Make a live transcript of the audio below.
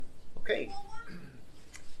Okay.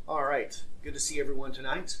 All right. Good to see everyone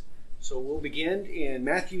tonight. So we'll begin in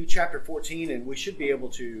Matthew chapter 14, and we should be able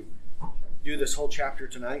to do this whole chapter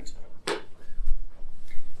tonight.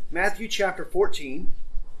 Matthew chapter 14.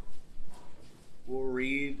 We'll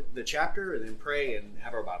read the chapter and then pray and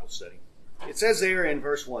have our Bible study. It says there in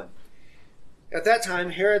verse 1, "At that time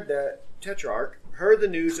Herod the Tetrarch heard the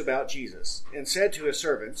news about Jesus and said to his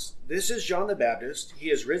servants, 'This is John the Baptist.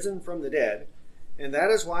 He is risen from the dead, and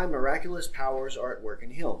that is why miraculous powers are at work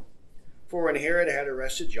in him.' For when Herod had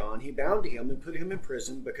arrested John, he bound him and put him in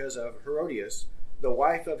prison because of Herodias, the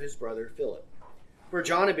wife of his brother Philip. For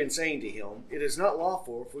John had been saying to him, 'It is not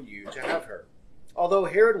lawful for you to have her.' Although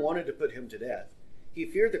Herod wanted to put him to death, he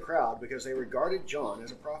feared the crowd because they regarded John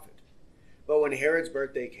as a prophet. But when Herod's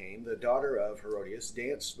birthday came, the daughter of Herodias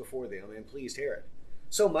danced before them and pleased Herod,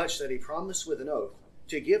 so much that he promised with an oath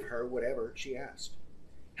to give her whatever she asked.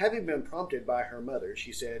 Having been prompted by her mother,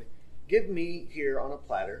 she said, 'Give me here on a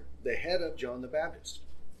platter the head of John the Baptist.'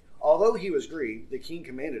 Although he was grieved, the king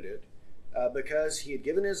commanded it, because he had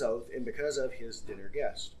given his oath and because of his dinner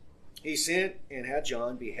guest. He sent and had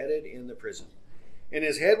John beheaded in the prison. And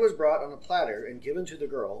his head was brought on a platter and given to the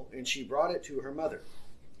girl, and she brought it to her mother.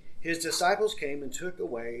 His disciples came and took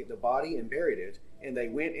away the body and buried it, and they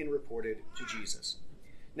went and reported to Jesus.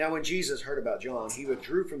 Now when Jesus heard about John, he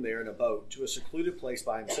withdrew from there in a boat to a secluded place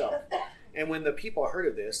by himself. And when the people heard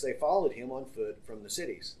of this, they followed him on foot from the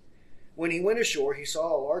cities. When he went ashore, he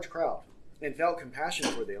saw a large crowd, and felt compassion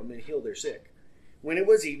for them, and healed their sick. When it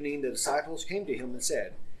was evening, the disciples came to him and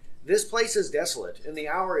said, 'This place is desolate, and the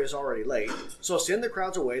hour is already late, so send the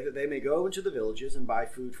crowds away that they may go into the villages and buy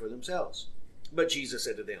food for themselves.' But Jesus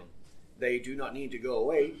said to them, 'They do not need to go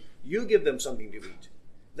away. You give them something to eat.'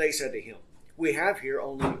 They said to him, 'We have here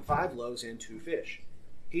only 5 loaves and 2 fish.'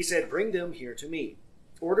 He said, 'Bring them here to me.'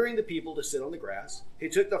 Ordering the people to sit on the grass, he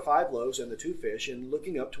took the 5 loaves and the 2 fish, and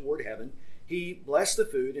looking up toward heaven, he blessed the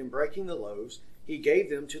food, and breaking the loaves, he gave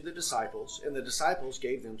them to the disciples, and the disciples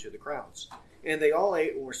gave them to the crowds. And they all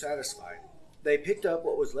ate and were satisfied. They picked up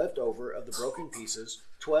what was left over of the broken pieces,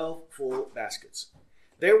 12 full baskets.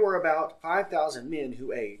 There were about 5,000 men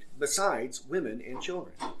who ate, besides women and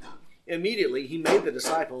children. Immediately he made the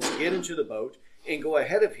disciples get into the boat and go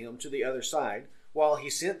ahead of him to the other side, while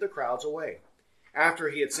he sent the crowds away. After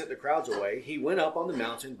he had sent the crowds away, he went up on the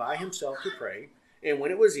mountain by himself to pray, and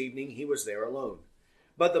when it was evening, he was there alone.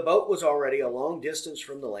 But the boat was already a long distance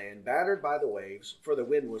from the land, battered by the waves, for the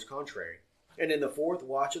wind was contrary. And in the 4th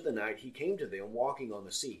watch of the night he came to them walking on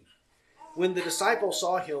the sea. When the disciples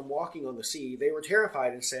saw him walking on the sea, they were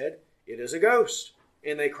terrified and said, 'It is a ghost!'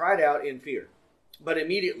 And they cried out in fear. But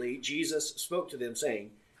immediately Jesus spoke to them,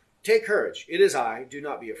 saying, 'Take courage, it is I, do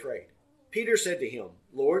not be afraid.' Peter said to him,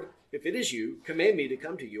 'Lord, if it is you, command me to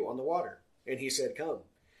come to you on the water.' And he said, 'Come.'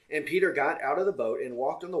 And Peter got out of the boat and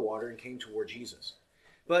walked on the water and came toward Jesus.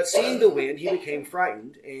 But seeing the wind, he became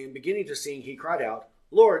frightened, and beginning to sink, he cried out,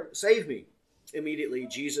 'Lord, save me.' Immediately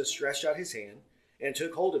Jesus stretched out his hand and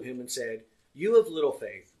took hold of him and said, 'You of little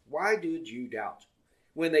faith, why did you doubt?'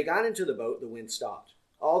 When they got into the boat, the wind stopped.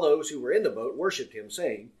 All those who were in the boat worshipped him,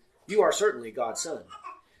 saying, 'You are certainly God's Son.'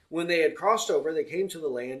 When they had crossed over, they came to the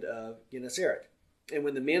land of Gennesaret. And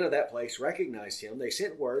when the men of that place recognized him, they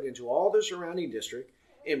sent word into all the surrounding district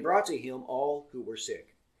and brought to him all who were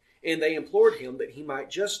sick. And they implored him that he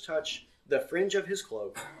might just touch the fringe of his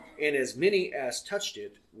cloak, and as many as touched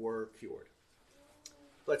it were cured."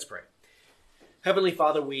 Let's pray. Heavenly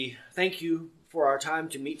Father, we thank you for our time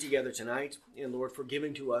to meet together tonight, and Lord, for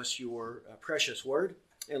giving to us your precious word.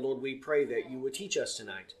 And Lord, we pray that you would teach us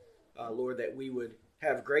tonight, Lord, that we would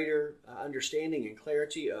have greater understanding and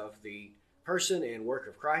clarity of the person and work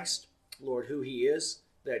of Christ, Lord, who he is,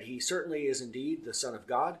 that he certainly is indeed the Son of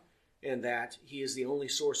God, and that he is the only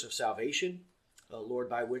source of salvation, Lord,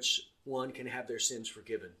 by which one can have their sins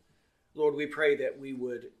forgiven. Lord, we pray that we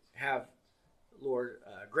would have, Lord,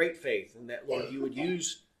 great faith, and that, Lord, you would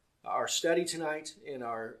use our study tonight and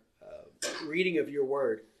our reading of your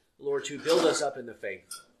word, Lord, to build us up in the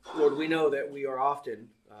faith. Lord, we know that we are often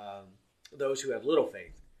those who have little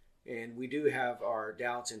faith, and we do have our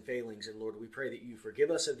doubts and failings, and Lord, we pray that you forgive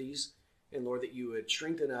us of these, and Lord, that you would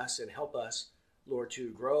strengthen us and help us, Lord,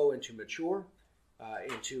 to grow and to mature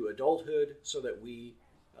into adulthood, so that we,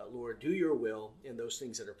 Lord, do your will in those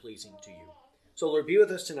things that are pleasing to you. So, Lord, be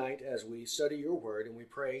with us tonight as we study your word, and we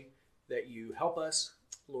pray that you help us,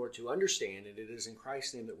 Lord, to understand, and it is in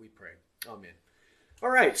Christ's name that we pray. Amen. All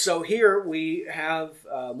right, so here we have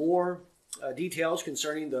more details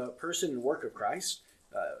concerning the person and work of Christ,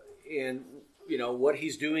 and, you know, what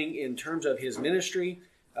he's doing in terms of his ministry,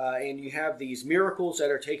 and you have these miracles that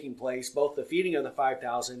are taking place, both the feeding of the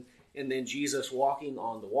 5,000 and then Jesus walking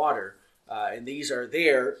on the water. And these are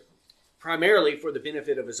there primarily for the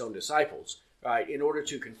benefit of his own disciples, right, in order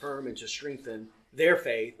to confirm and to strengthen their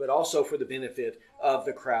faith, but also for the benefit of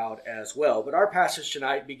the crowd as well. But our passage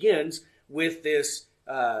tonight begins with this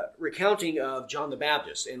recounting of John the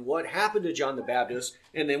Baptist and what happened to John the Baptist,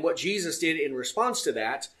 and then what Jesus did in response to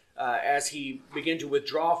that as he began to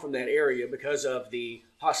withdraw from that area because of the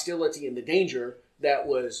hostility and the danger that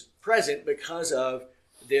was present because of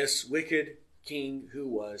this wicked king who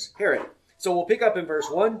was Herod. So we'll pick up in verse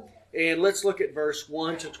 1, and let's look at verse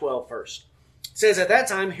 1 to 12 first. It says, "At that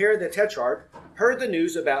time Herod the Tetrarch heard the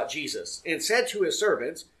news about Jesus, and said to his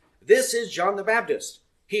servants, 'This is John the Baptist.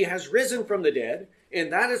 He has risen from the dead,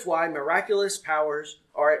 and that is why miraculous powers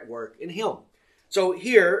are at work in him.'" So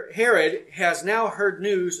here, Herod has now heard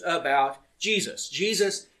news about Jesus.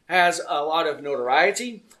 Jesus has a lot of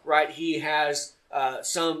notoriety, right? He has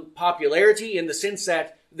some popularity in the sense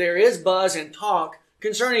that there is buzz and talk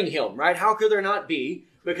concerning him, right? How could there not be?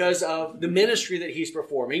 Because of the ministry that he's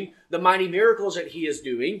performing, the mighty miracles that he is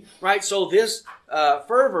doing, right? So this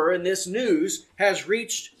fervor and this news has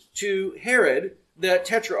reached to Herod the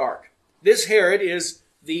Tetrarch. This Herod is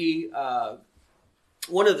the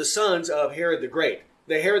one of the sons of Herod the Great.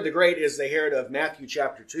 The Herod the Great is the Herod of Matthew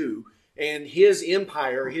chapter 2, and his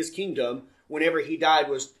empire, his kingdom, whenever he died,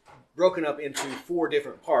 was broken up into 4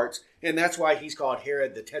 different parts, and that's why he's called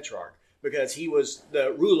Herod the Tetrarch, because he was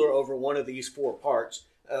the ruler over one of these 4 parts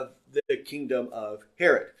of the kingdom of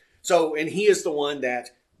Herod. So, and he is the one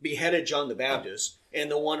that beheaded John the Baptist, and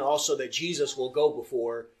the one also that Jesus will go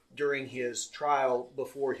before during his trial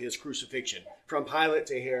before his crucifixion, from Pilate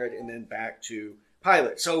to Herod and then back to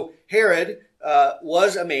Pilate. So Herod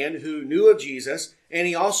was a man who knew of Jesus, and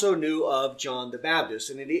he also knew of John the Baptist.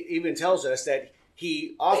 And it even tells us that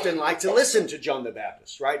he often liked to listen to John the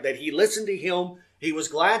Baptist, right? That he listened to him. He was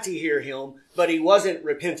glad to hear him, but he wasn't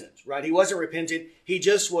repentant, right? He wasn't repentant. He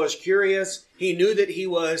just was curious. He knew that he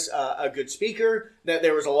was a good speaker, that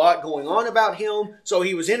there was a lot going on about him. So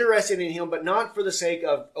he was interested in him, but not for the sake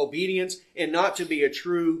of obedience and not to be a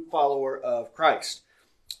true follower of Christ.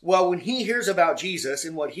 Well, when he hears about Jesus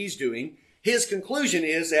and what he's doing, his conclusion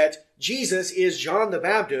is that Jesus is John the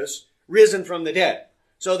Baptist risen from the dead.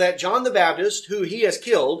 So that John the Baptist, who he has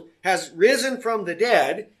killed, has risen from the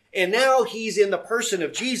dead, and now he's in the person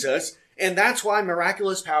of Jesus, and that's why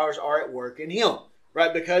miraculous powers are at work in him,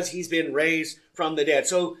 right? Because he's been raised from the dead.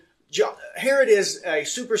 So Herod is a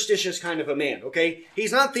superstitious kind of a man, okay?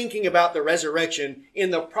 He's not thinking about the resurrection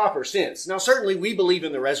in the proper sense. Now, certainly we believe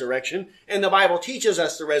in the resurrection, and the Bible teaches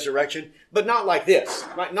us the resurrection, but not like this,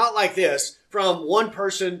 right? Not like this, from one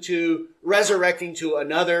person to resurrecting to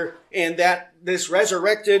another, and that this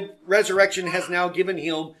resurrection has now given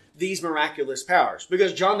him these miraculous powers.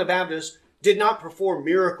 Because John the Baptist did not perform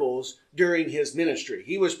miracles during his ministry.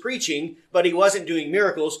 He was preaching, but he wasn't doing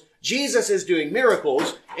miracles. Jesus is doing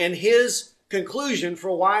miracles, and his conclusion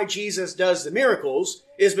for why Jesus does the miracles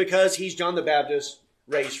is because he's John the Baptist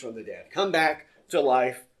raised from the dead. Come back to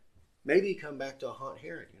life. Maybe come back to haunt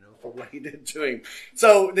Herod, for what he did to him.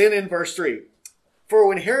 So then in verse 3, "For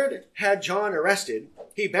when Herod had John arrested,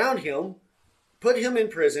 he bound him, put him in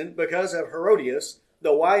prison because of Herodias,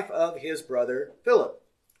 the wife of his brother Philip.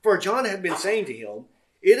 For John had been saying to him,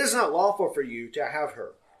 'It is not lawful for you to have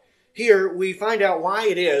her.'" Here we find out why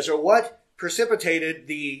it is, or what precipitated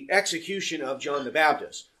the execution of John the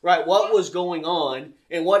Baptist, right? What was going on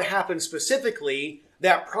and what happened specifically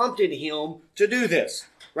that prompted him to do this,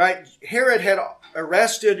 right? Herod had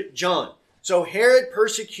arrested John. So Herod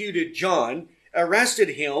persecuted John, arrested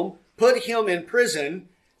him, put him in prison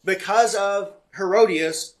because of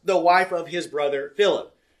Herodias, the wife of his brother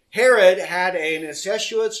Philip. Herod had an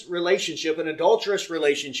incestuous relationship, an adulterous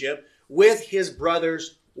relationship with his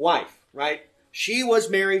brother's wife, right? She was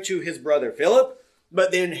married to his brother Philip,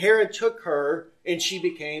 but then Herod took her and she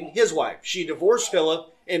became his wife. She divorced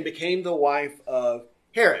Philip and became the wife of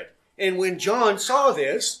Herod. And when John saw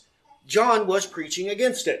this, John was preaching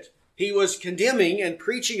against it. He was condemning and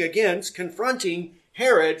preaching against, confronting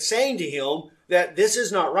Herod, saying to him that this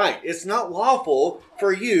is not right. It's not lawful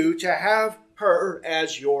for you to have her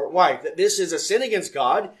as your wife. That this is a sin against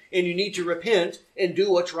God, and you need to repent and do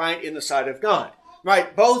what's right in the sight of God.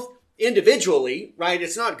 Right? Both individually, right?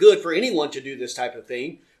 It's not good for anyone to do this type of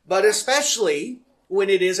thing, but especially when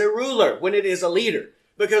it is a ruler, when it is a leader.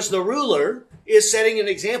 Because the ruler is setting an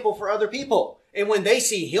example for other people. And when they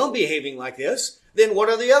see him behaving like this, then what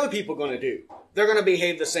are the other people going to do? They're going to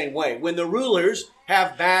behave the same way. When the rulers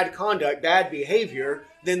have bad conduct, bad behavior,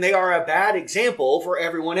 then they are a bad example for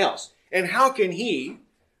everyone else. And how can he,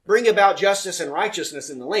 bring about justice and righteousness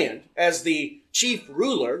in the land. As the chief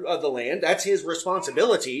ruler of the land, that's his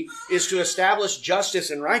responsibility, is to establish justice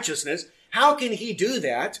and righteousness. How can he do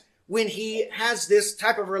that when he has this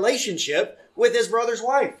type of relationship with his brother's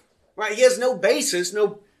wife? Right? He has no basis,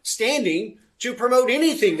 no standing to promote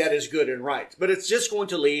anything that is good and right. But it's just going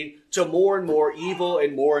to lead to more and more evil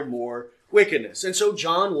and more wickedness. And so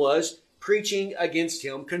John was preaching against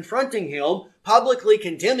him, confronting him, publicly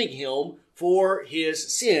condemning him for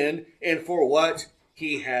his sin and for what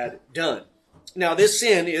he had done. Now, this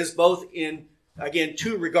sin is both in, again,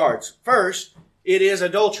 two regards. First, it is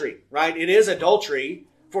adultery, right? It is adultery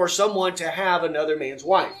for someone to have another man's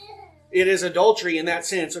wife. It is adultery in that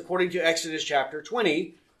sense, according to Exodus chapter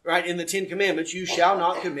 20, right? In the Ten Commandments, you shall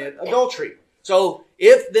not commit adultery. So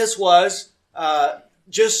if this was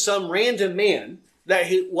just some random man, that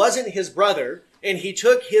he wasn't his brother, and he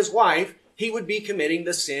took his wife, he would be committing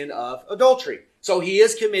the sin of adultery. So he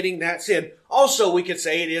is committing that sin. Also, we could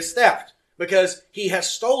say it is theft, because he has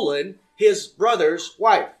stolen his brother's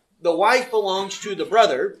wife. The wife belongs to the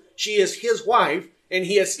brother. She is his wife, and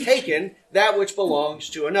he has taken that which belongs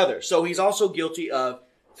to another. So he's also guilty of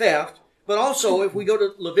theft. But also, if we go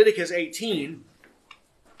to Leviticus 18,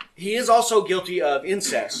 he is also guilty of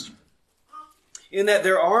incest, in that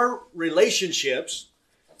there are relationships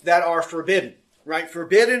that are forbidden, right?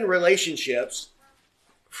 Forbidden relationships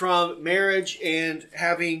from marriage and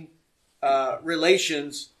having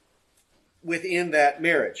relations within that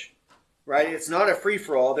marriage, right? It's not a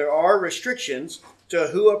free-for-all. There are restrictions to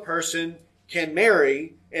who a person can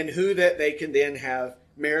marry and who that they can then have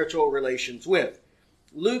marital relations with.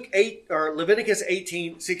 Leviticus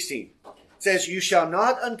 18:16 says, "You shall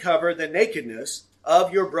not uncover the nakedness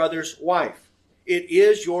of your brother's wife. It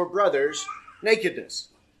is your brother's nakedness."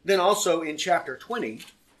 Then also in chapter 20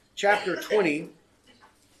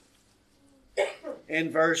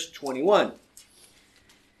 and verse 21.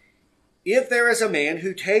 "If there is a man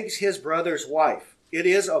who takes his brother's wife, it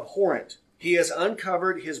is abhorrent. He has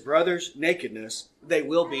uncovered his brother's nakedness. They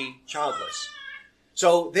will be childless."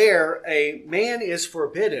 So there, a man is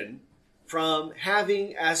forbidden from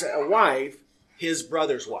having as a wife his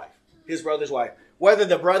brother's wife. His brother's wife. Whether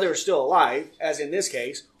the brother is still alive, as in this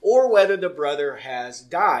case, or whether the brother has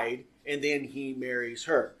died and then he marries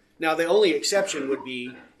her. Now, the only exception would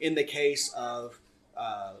be in the case of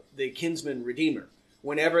the kinsman redeemer.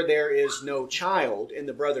 Whenever there is no child and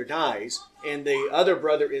the brother dies and the other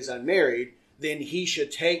brother is unmarried, then he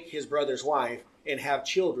should take his brother's wife and have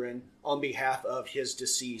children on behalf of his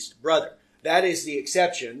deceased brother. That is the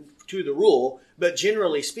exception to the rule, but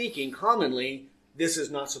generally speaking, commonly, this is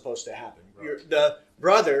not supposed to happen. Right. The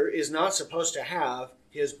brother is not supposed to have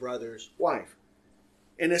his brother's wife.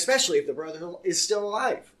 And especially if the brother is still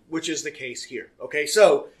alive, which is the case here. Okay,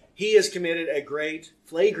 so he has committed a great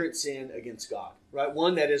flagrant sin against God, right?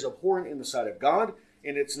 One that is abhorrent in the sight of God,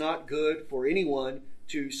 and it's not good for anyone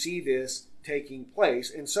to see this taking place.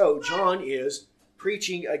 And so John is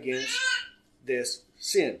preaching against this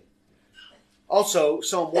sin. Also,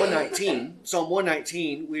 Psalm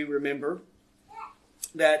 119, we remember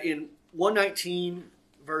that in 119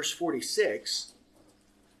 verse 46,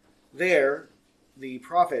 there the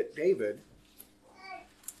prophet David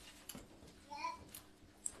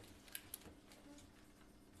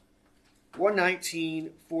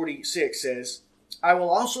 (119:46) says, "I will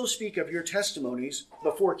also speak of your testimonies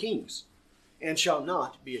before kings, and shall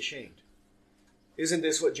not be ashamed." Isn't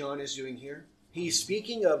this what John is doing here? He's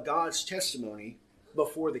speaking of God's testimony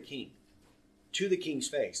before the king, to the king's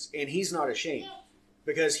face, and he's not ashamed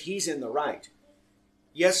because he's in the right.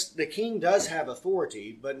 Yes, the king does have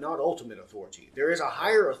authority, but not ultimate authority. There is a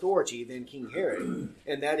higher authority than King Herod,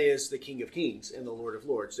 and that is the King of Kings and the Lord of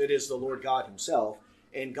Lords. It is the Lord God himself,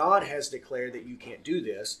 and God has declared that you can't do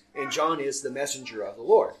this, and John is the messenger of the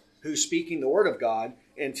Lord, who's speaking the word of God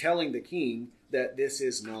and telling the king that this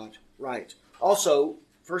is not right. Also,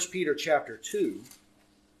 1 Peter chapter 2.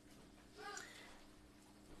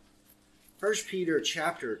 1 Peter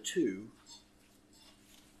chapter 2,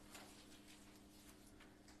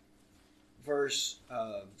 verse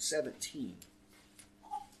 17.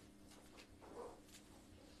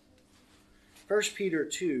 1 Peter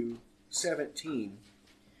 2:17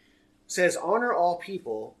 says, "Honor all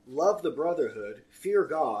people, love the brotherhood, fear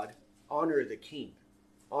God, honor the king."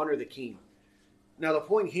 Honor the king. Now the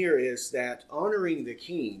point here is that honoring the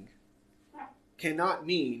king cannot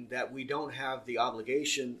mean that we don't have the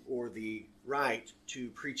obligation or the right to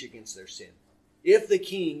preach against their sin. If the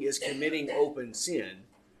king is committing open sin,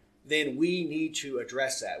 then we need to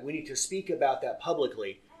address that. We need to speak about that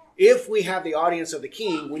publicly. If we have the audience of the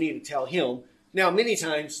king, we need to tell him. Now, many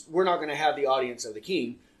times we're not going to have the audience of the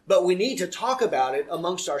king, but we need to talk about it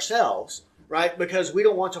amongst ourselves, right? Because we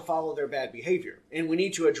don't want to follow their bad behavior. And we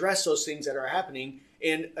need to address those things that are happening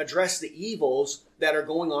and address the evils that are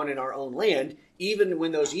going on in our own land, even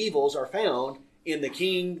when those evils are found in the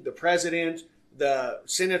king, the president, the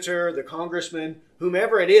senator, the congressman,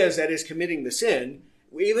 whomever it is that is committing the sin.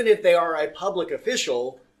 Even if they are a public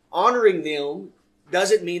official, honoring them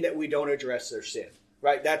doesn't mean that we don't address their sin,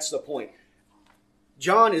 right? That's the point.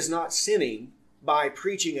 John is not sinning by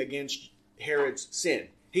preaching against Herod's sin.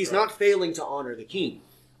 He's not failing to honor the king.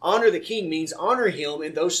 Honor the king means honor him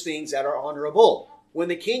in those things that are honorable. When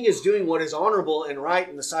the king is doing what is honorable and right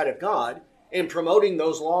in the sight of God and promoting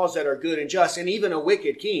those laws that are good and just, and even a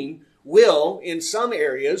wicked king will, in some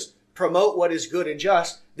areas, promote what is good and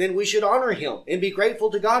just, then we should honor him and be grateful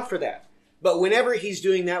to God for that. But whenever he's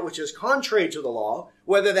doing that which is contrary to the law,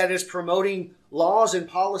 whether that is promoting laws and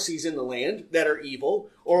policies in the land that are evil,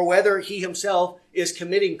 or whether he himself is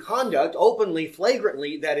committing conduct openly,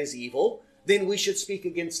 flagrantly that is evil, then we should speak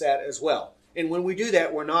against that as well. And when we do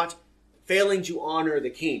that, we're not failing to honor the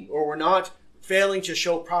king, or we're not failing to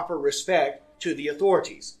show proper respect to the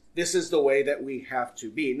authorities. This is the way that we have to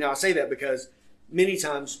be. Now, I say that because many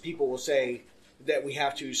times people will say that we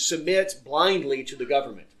have to submit blindly to the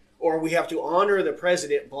government, or we have to honor the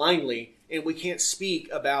president blindly, and we can't speak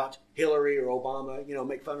about Hillary or Obama,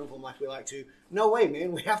 make fun of them like we like to. No way,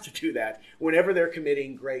 man. We have to do that whenever they're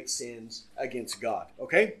committing great sins against God,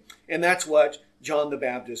 okay? And that's what John the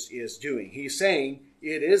Baptist is doing. He's saying,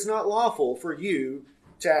 it is not lawful for you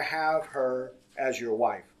to have her as your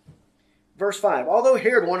wife. Verse 5, although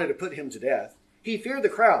Herod wanted to put him to death, he feared the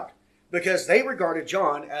crowd because they regarded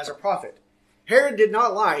John as a prophet. Herod did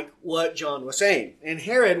not like what John was saying, and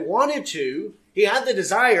Herod he had the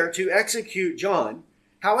desire to execute John.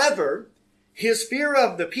 However, his fear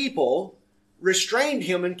of the people restrained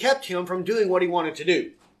him and kept him from doing what he wanted to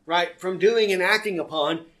do, right? From doing and acting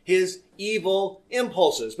upon his evil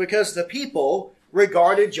impulses, because the people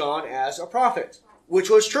regarded John as a prophet, which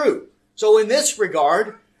was true. So in this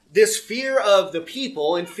regard, this fear of the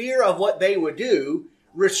people and fear of what they would do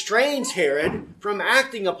restrains Herod from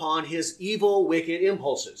acting upon his evil, wicked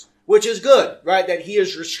impulses, which is good, right? That he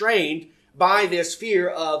is restrained by this fear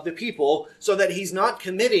of the people so that he's not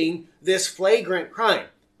committing this flagrant crime,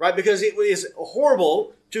 right? Because it is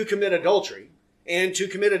horrible to commit adultery and to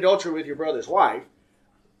commit adultery with your brother's wife,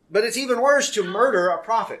 but it's even worse to murder a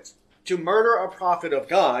prophet of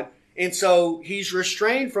God. And so he's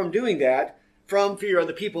restrained from doing that from fear of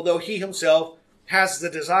the people, though he himself has the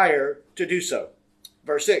desire to do so.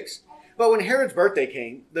 Verse 6, but when Herod's birthday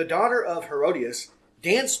came, the daughter of Herodias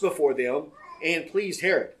danced before them and pleased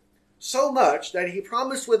Herod, so much that he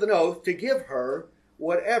promised with an oath to give her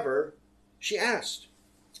whatever she asked.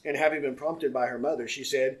 And having been prompted by her mother, she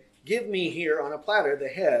said, give me here on a platter the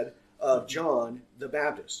head of John the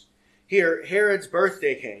Baptist. Here, Herod's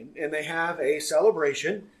birthday came, and they have a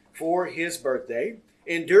celebration for his birthday.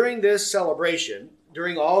 And during this celebration,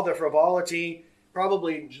 during all the frivolity,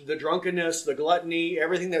 probably the drunkenness, the gluttony,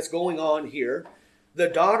 everything that's going on here, the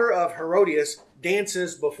daughter of Herodias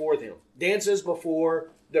dances before them, dances before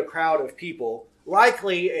the crowd of people,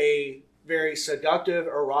 likely a very seductive,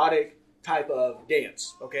 erotic type of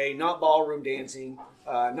dance, okay? Not ballroom dancing,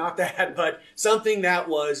 not that, but something that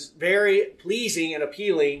was very pleasing and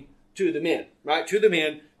appealing to the men, right? To the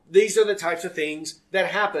men. These are the types of things that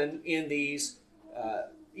happen in these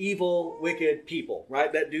evil, wicked people,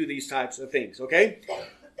 right? That do these types of things, okay?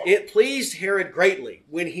 It pleased Herod greatly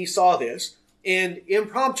when he saw this, and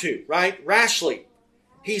impromptu, right? Rashly,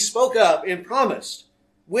 he spoke up and promised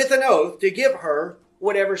with an oath to give her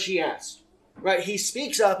whatever she asked, right? He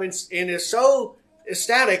speaks up and is so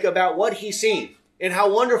ecstatic about what he's seen and how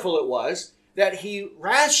wonderful it was that he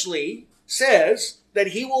rashly says that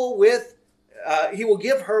he will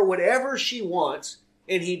give her whatever she wants,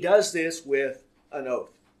 and he does this with an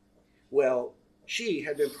oath. Well, she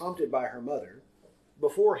had been prompted by her mother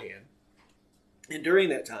beforehand, and during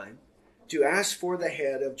that time, to ask for the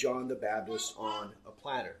head of John the Baptist on a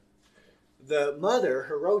platter. The mother,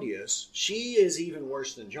 Herodias, she is even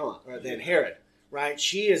worse than Herod, right?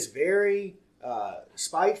 She is very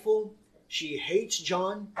spiteful. She hates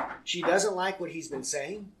John. She doesn't like what he's been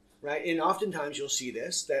saying, right? And oftentimes you'll see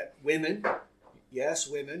this, that women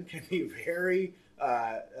can be very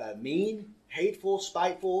mean, hateful,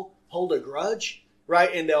 spiteful, hold a grudge, right?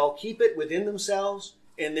 And they'll keep it within themselves,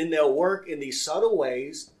 and then they'll work in these subtle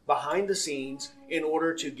ways behind the scenes in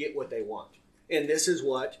order to get what they want. And this is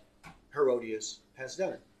what Herodias has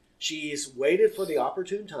done. She's waited for the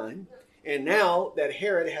opportune time, and now that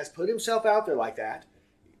Herod has put himself out there like that,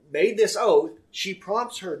 made this oath, she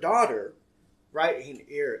prompts her daughter right? And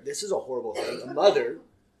here, this is a horrible thing. A mother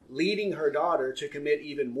leading her daughter to commit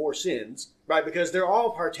even more sins, right? Because they're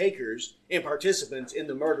all partakers and participants in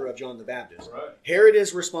the murder of John the Baptist. Right. Herod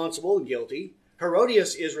is responsible and guilty.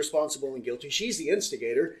 Herodias is responsible and guilty. She's the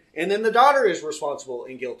instigator. And then the daughter is responsible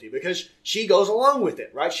and guilty because she goes along with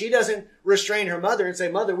it, right? She doesn't restrain her mother and say,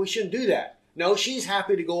 Mother, we shouldn't do that. No, she's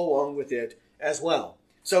happy to go along with it as well.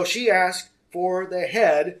 So she asked for the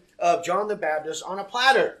head of John the Baptist on a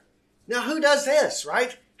platter. Now, who does this,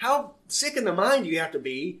 right? How sick in the mind do you have to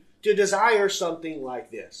be to desire something like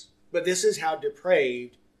this? But this is how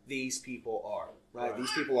depraved these people are, right?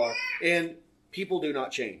 These people are. And people do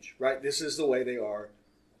not change, right? This is the way they are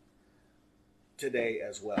today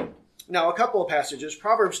as well. Now, a couple of passages.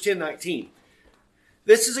 Proverbs 10:19.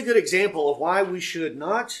 This is a good example of why we should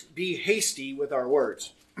not be hasty with our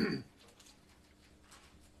words.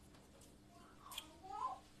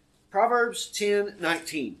 Proverbs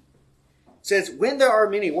 10:19 says, When there are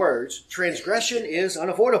many words, transgression is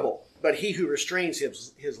unavoidable, but he who restrains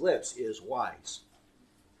his lips is wise.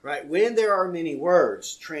 Right? When there are many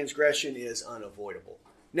words, transgression is unavoidable.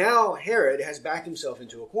 Now Herod has backed himself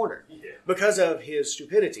into a corner because of his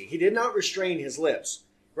stupidity. He did not restrain his lips.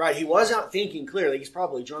 Right? He was not thinking clearly. He's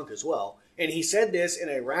probably drunk as well. And he said this in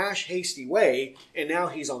a rash, hasty way, and now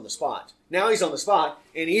he's on the spot. Now he's on the spot,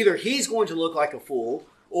 and either he's going to look like a fool,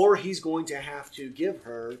 or he's going to have to give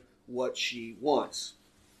her what she wants.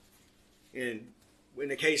 And in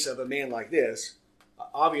the case of a man like this,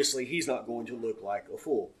 obviously he's not going to look like a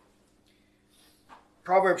fool.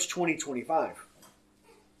 Proverbs 20:25.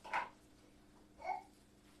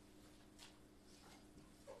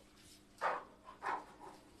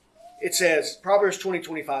 It says, Proverbs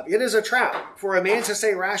 20:25, It is a trap for a man to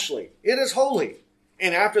say rashly, It is holy,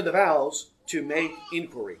 and after the vows to make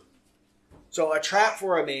inquiry. So a trap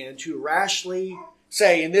for a man to rashly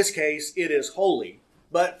say, in this case, it is holy.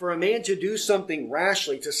 But for a man to do something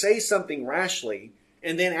rashly, to say something rashly,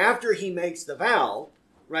 and then after he makes the vow,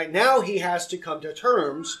 right now he has to come to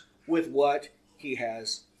terms with what he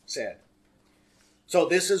has said. So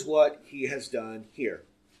this is what he has done here.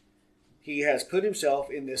 He has put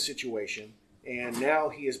himself in this situation, and now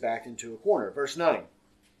he is backed into a corner. Verse 9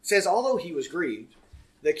 says, Although he was grieved,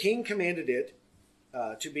 the king commanded it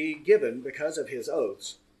to be given because of his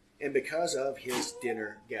oaths and because of his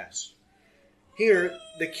dinner guests. Here,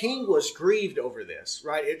 the king was grieved over this,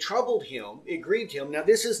 right? It troubled him. It grieved him. Now,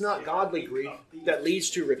 this is not godly grief that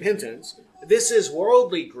leads to repentance. This is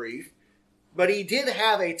worldly grief. But he did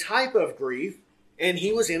have a type of grief, and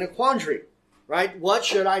he was in a quandary, right? What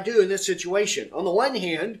should I do in this situation? On the one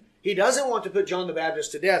hand, he doesn't want to put John the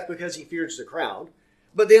Baptist to death because he fears the crowd.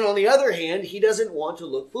 But then on the other hand, he doesn't want to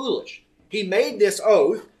look foolish. He made this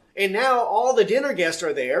oath, and now all the dinner guests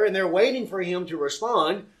are there, and they're waiting for him to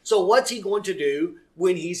respond. So what's he going to do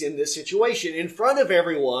when he's in this situation? In front of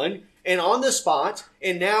everyone, and on the spot,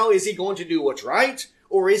 and now is he going to do what's right?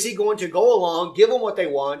 Or is he going to go along, give them what they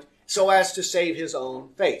want, so as to save his own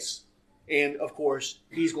face? And of course,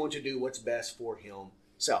 he's going to do what's best for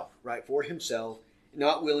himself, right? For himself,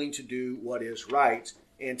 not willing to do what is right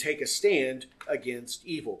and take a stand against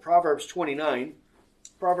evil. Proverbs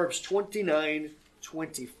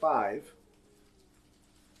 29:25.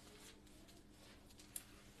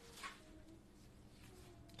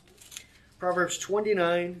 Proverbs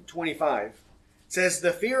 29:25 says,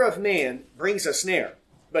 The fear of man brings a snare,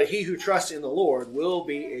 but he who trusts in the Lord will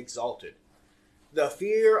be exalted. The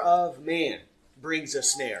fear of man brings a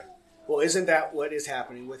snare. Well, isn't that what is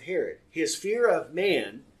happening with Herod? His fear of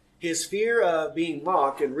man, his fear of being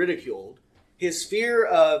mocked and ridiculed, his fear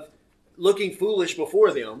of looking foolish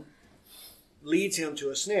before them leads him to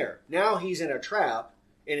a snare. Now he's in a trap,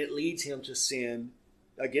 and it leads him to sin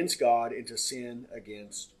against God and to sin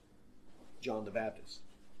against John the Baptist.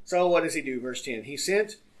 So what does he do? Verse 10, He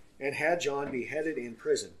sent and had John beheaded in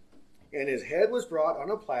prison, and his head was brought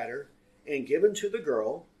on a platter and given to the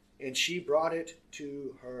girl, and she brought it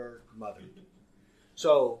to her mother.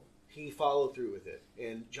 So he followed through with it,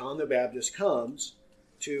 and John the Baptist comes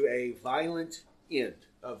to a violent end,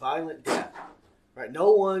 a violent death. Right?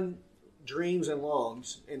 No one dreams and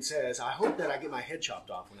longs and says, I hope that I get my head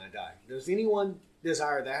chopped off when I die. Does anyone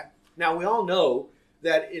desire that? Now, we all know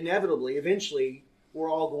that inevitably, eventually,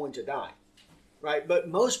 we're all going to die. Right? But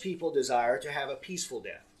most people desire to have a peaceful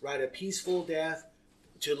death. Right? A peaceful death,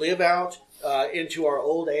 to live out into our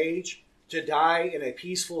old age, to die in a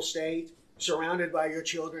peaceful state, surrounded by your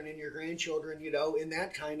children and your grandchildren, in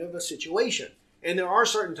that kind of a situation. And there are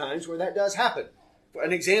certain times where that does happen.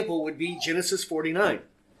 An example would be Genesis 49.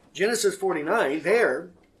 Genesis 49,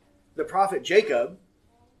 there, the prophet Jacob,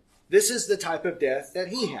 this is the type of death that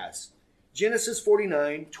he has. Genesis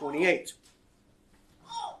 49:28.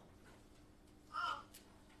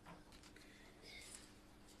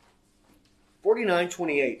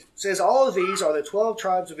 Says, all of these are the 12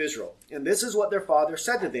 tribes of Israel, and this is what their father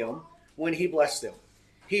said to them when he blessed them.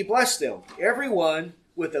 He blessed them, every one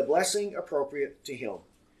with a blessing appropriate to him.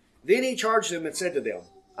 Then he charged them and said to them,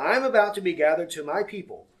 I am about to be gathered to my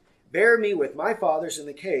people. Bear me with my fathers in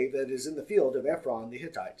the cave that is in the field of Ephron the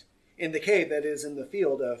Hittite, in the cave that is in the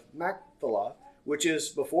field of Machpelah, which is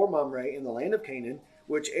before Mamre in the land of Canaan,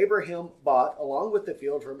 which Abraham bought along with the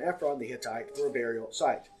field from Ephron the Hittite for a burial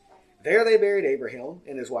site. There they buried Abraham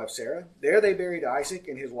and his wife Sarah. There they buried Isaac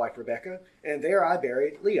and his wife Rebekah. And there I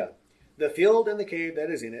buried Leah. The field and the cave that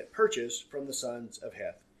is in it purchased from the sons of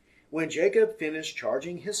Heth. When Jacob finished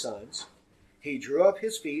charging his sons, he drew up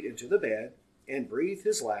his feet into the bed and breathed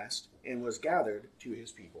his last and was gathered to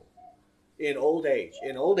his people. In old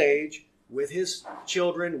age, with his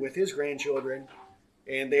children, with his grandchildren,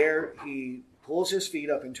 and there he pulls his feet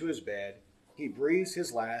up into his bed, he breathes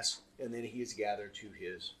his last, and then he is gathered to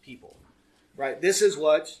his people. Right? This is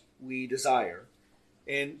what we desire.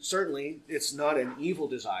 And certainly it's not an evil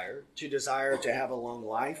desire to have a long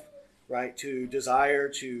life, right? To desire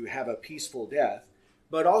to have a peaceful death.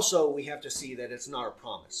 But also we have to see that it's not a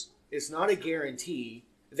promise. It's not a guarantee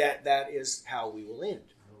that that is how we will end.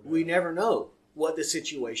 We never know what the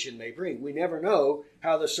situation may bring. We never know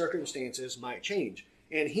how the circumstances might change.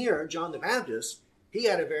 And here, John the Baptist, he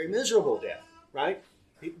had a very miserable death, right?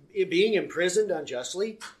 Being imprisoned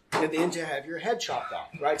unjustly, and then to have your head chopped off,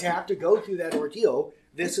 right? To have to go through that ordeal,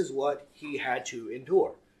 this is what he had to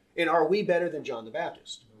endure. And are we better than John the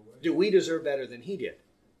Baptist? Do we deserve better than he did?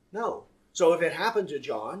 No. So if it happened to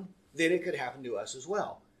John, then it could happen to us as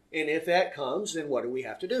well. And if that comes, then what do we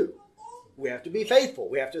have to do? We have to be faithful.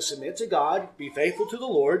 We have to submit to God, be faithful to the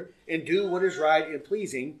Lord, and do what is right and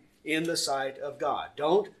pleasing in the sight of God.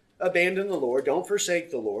 Don't abandon the Lord. Don't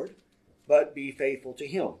forsake the Lord, but be faithful to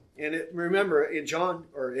him. And remember, in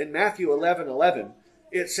Matthew 11:11,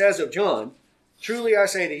 it says of John, truly I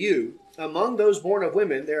say to you, among those born of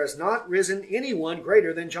women, there has not risen anyone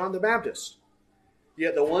greater than John the Baptist.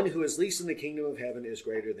 Yet the one who is least in the kingdom of heaven is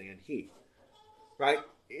greater than he. Right?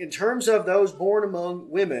 In terms of those born among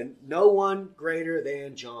women, no one greater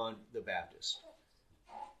than John the Baptist.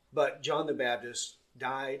 But John the Baptist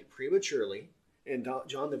died prematurely, and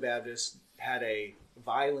John the Baptist had a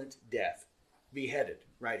violent death, beheaded,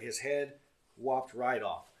 right? His head lopped right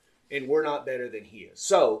off. And we're not better than he is.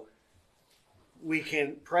 So we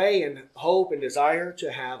can pray and hope and desire to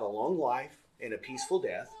have a long life and a peaceful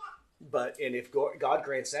death. And if God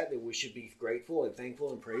grants that, then we should be grateful and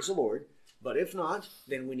thankful and praise the Lord. But if not,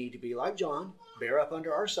 then we need to be like John, bear up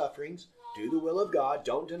under our sufferings, do the will of God,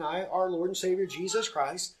 don't deny our Lord and Savior Jesus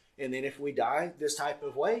Christ. And then if we die this type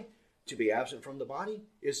of way, to be absent from the body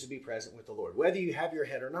is to be present with the Lord, whether you have your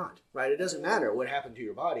head or not, right? It doesn't matter what happened to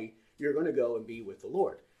your body. You're going to go and be with the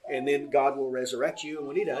Lord. And then God will resurrect you. And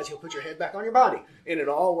when he does, he'll put your head back on your body. And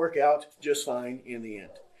it'll all work out just fine in the end.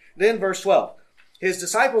 Then verse 12. His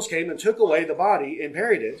disciples came and took away the body and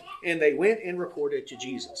buried it, and they went and reported to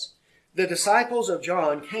Jesus. The disciples of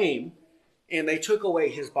John came and they took away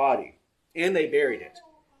his body and they buried it.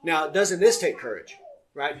 Now, doesn't this take courage?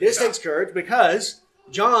 Right? This takes courage because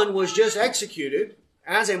John was just executed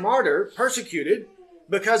as a martyr, persecuted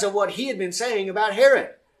because of what he had been saying about Herod.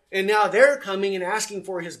 And now they're coming and asking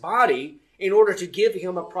for his body in order to give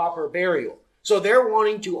him a proper burial. So they're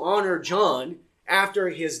wanting to honor John after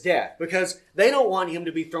his death because they don't want him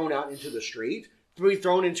to be thrown out into the street, to be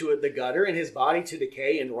thrown into the gutter and his body to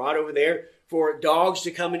decay and rot over there for dogs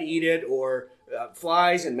to come and eat it or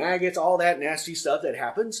flies and maggots, all that nasty stuff that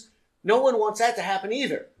happens. No one wants that to happen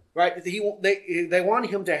either, right? They want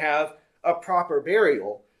him to have a proper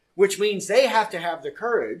burial, which means they have to have the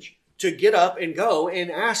courage to get up and go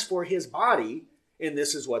and ask for his body. And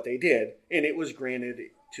this is what they did. And it was granted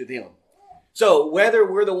to them. So whether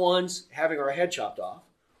we're the ones having our head chopped off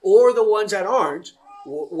or the ones that aren't,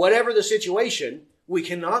 whatever the situation, we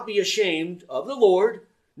cannot be ashamed of the Lord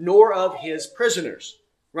nor of his prisoners,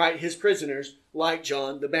 right? His prisoners like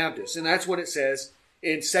John the Baptist. And that's what it says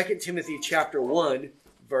in 2 Timothy chapter 1,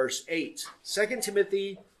 verse 8. 2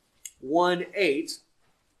 Timothy 1:8.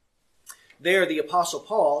 There the Apostle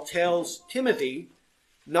Paul tells Timothy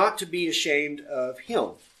not to be ashamed of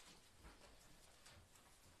him,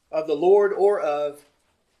 of the Lord or of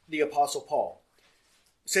the Apostle Paul.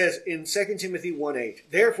 It says in 2 Timothy 1:8,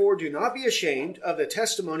 therefore do not be ashamed of the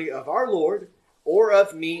testimony of our Lord or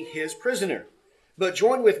of me his prisoner, but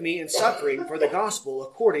join with me in suffering for the gospel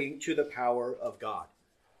according to the power of God.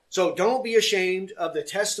 So don't be ashamed of the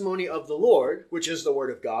testimony of the Lord, which is the word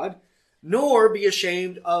of God, nor be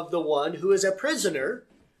ashamed of the one who is a prisoner,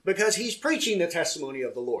 because he's preaching the testimony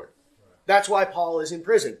of the Lord. That's why Paul is in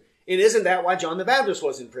prison. And isn't that why John the Baptist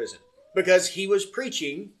was in prison? Because he was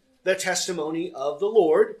preaching the testimony of the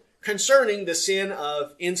Lord concerning the sin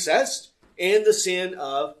of incest and the sin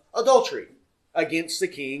of adultery against the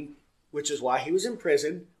king, which is why he was in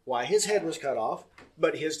prison, why his head was cut off.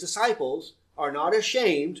 But his disciples are not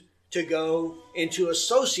ashamed to go and to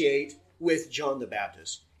associate with John the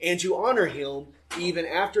Baptist and to honor him even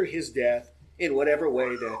after his death in whatever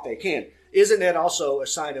way that they can. Isn't that also a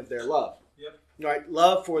sign of their love? Yep. Right?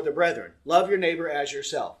 Love for the brethren. Love your neighbor as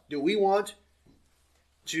yourself. Do we want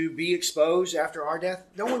to be exposed after our death?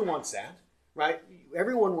 No one wants that, right?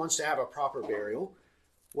 Everyone wants to have a proper burial.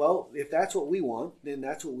 Well, if that's what we want, then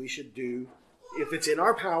that's what we should do. If it's in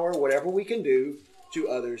our power, whatever we can do to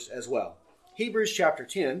others as well. Hebrews chapter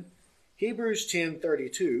 10, Hebrews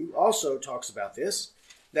 10:32 also talks about this,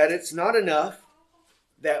 that it's not enough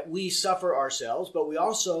that we suffer ourselves, but we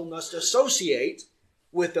also must associate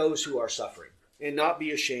with those who are suffering and not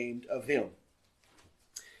be ashamed of them.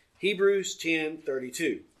 Hebrews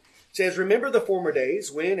 10:32 says, remember the former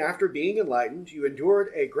days when, after being enlightened, you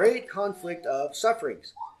endured a great conflict of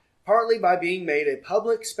sufferings, partly by being made a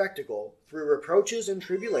public spectacle through reproaches and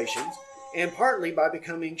tribulations, and partly by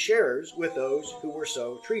becoming sharers with those who were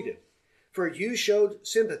so treated. For you showed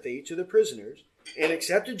sympathy to the prisoners, and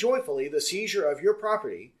accepted joyfully the seizure of your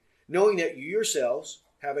property, knowing that you yourselves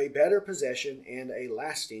have a better possession and a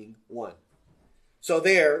lasting one. So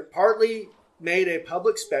there, partly made a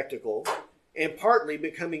public spectacle, and partly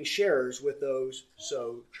becoming sharers with those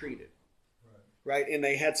so treated. Right? And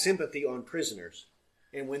they had sympathy on prisoners.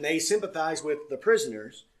 And when they sympathized with the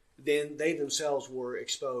prisoners, then they themselves were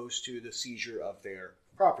exposed to the seizure of their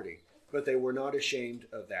property. But they were not ashamed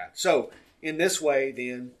of that. So, in this way,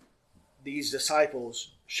 then, these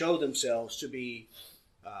disciples show themselves to be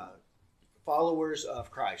followers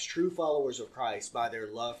of Christ, true followers of Christ, by their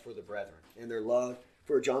love for the brethren and their love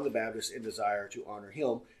for John the Baptist and desire to honor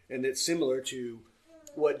him. And it's similar to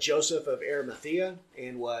what Joseph of Arimathea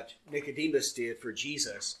and what Nicodemus did for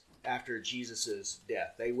Jesus after Jesus'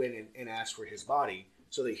 death. They went and asked for his body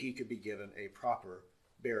so that he could be given a proper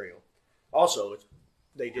burial. Also,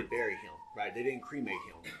 they did bury him, right? They didn't cremate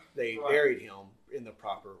him. They buried him in the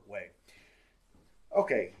proper way.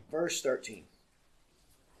 Okay, verse 13.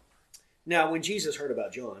 Now, when Jesus heard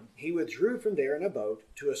about John, he withdrew from there in a boat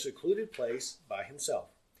to a secluded place by himself.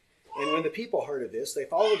 And when the people heard of this, they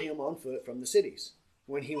followed him on foot from the cities.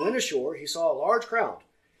 When he went ashore, he saw a large crowd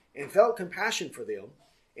and felt compassion for them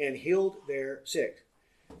and healed their sick.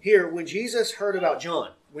 Here, when Jesus heard about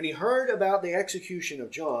John, when he heard about the execution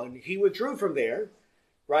of John, he withdrew from there,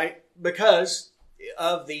 right, because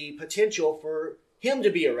of the potential for him to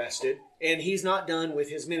be arrested, and he's not done with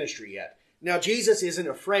his ministry yet. Now, Jesus isn't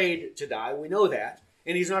afraid to die. We know that.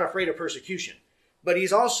 And he's not afraid of persecution. But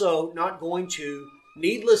he's also not going to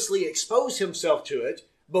needlessly expose himself to it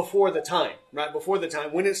before the time, right? Before the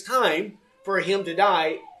time. When it's time for him to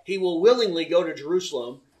die, he will willingly go to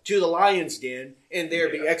Jerusalem, to the lion's den, and there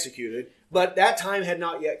be executed. But that time had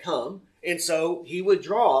not yet come. And so he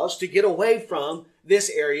withdraws to get away from this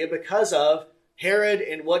area because of Herod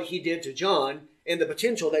and what he did to John and the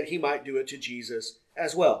potential that he might do it to Jesus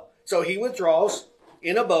as well. So he withdraws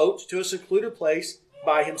in a boat to a secluded place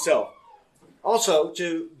by himself. Also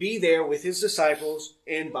to be there with his disciples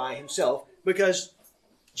and by himself, because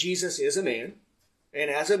Jesus is a man. And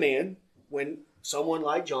as a man, when someone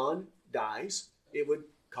like John dies, it would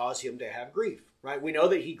cause him to have grief, right? We know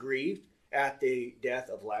that he grieved at the death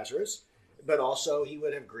of Lazarus, but also he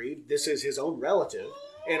would have grieved. This is his own relative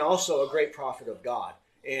and also a great prophet of God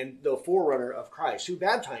and the forerunner of Christ who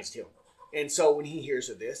baptized him. And so when he hears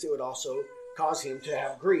of this, it would also cause him to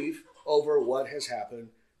have grief over what has happened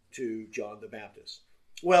to John the Baptist.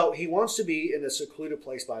 Well, he wants to be in a secluded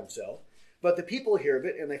place by himself, but the people hear of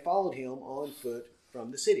it and they followed him on foot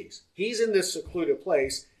from the cities. He's in this secluded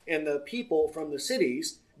place, and the people from the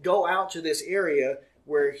cities go out to this area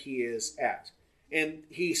where he is at. And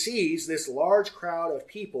he sees this large crowd of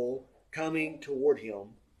people coming toward him,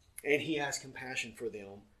 and he has compassion for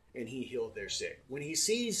them, and he healed their sick. When he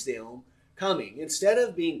sees them coming, instead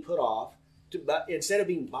of being put off, instead of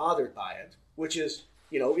being bothered by it, which is,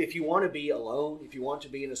 if you want to be alone, if you want to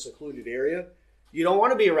be in a secluded area, you don't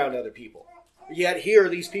want to be around other people. Yet here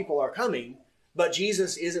these people are coming, but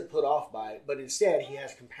Jesus isn't put off by it, but instead he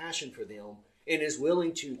has compassion for them and is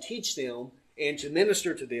willing to teach them and to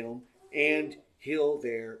minister to them and heal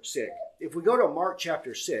their sick. If we go to Mark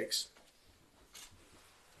chapter 6,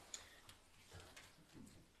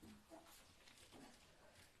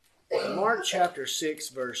 Mark chapter 6,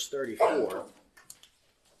 verse 34.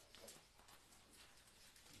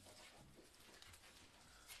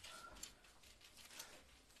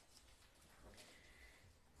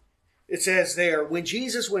 It says there, when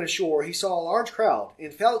Jesus went ashore, he saw a large crowd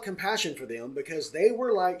and felt compassion for them because they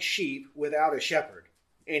were like sheep without a shepherd.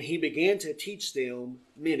 And he began to teach them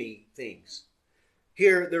many things.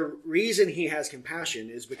 Here, the reason he has compassion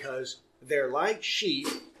is because they're like sheep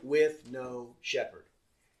with no shepherd.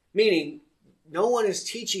 Meaning, no one is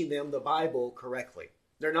teaching them the Bible correctly.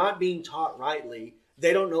 They're not being taught rightly.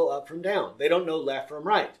 They don't know up from down. They don't know left from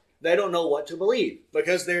right. They don't know what to believe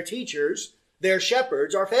because their teachers, their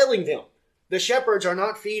shepherds, are failing them. The shepherds are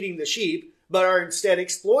not feeding the sheep, but are instead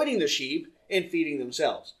exploiting the sheep and feeding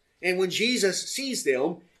themselves. And when Jesus sees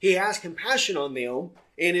them, he has compassion on them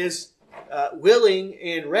and is willing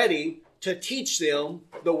and ready to teach them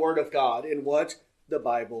the Word of God and what the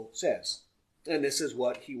Bible says. And this is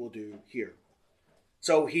what he will do here.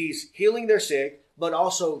 So he's healing their sick, but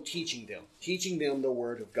also teaching them the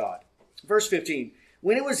Word of God. Verse 15,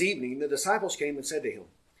 when it was evening, the disciples came and said to him,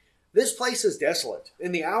 this place is desolate,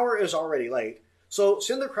 and the hour is already late. So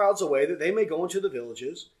send the crowds away that they may go into the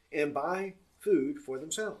villages and buy food for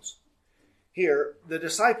themselves. Here, the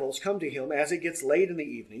disciples come to him as it gets late in the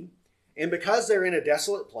evening, and because they're in a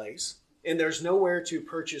desolate place, and there's nowhere to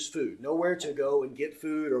purchase food, nowhere to go and get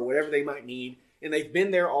food or whatever they might need, and they've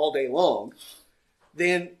been there all day long,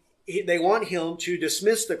 then they want him to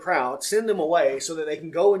dismiss the crowd, send them away so that they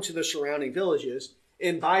can go into the surrounding villages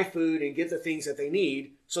and buy food and get the things that they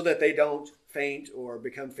need so that they don't faint or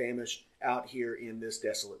become famished out here in this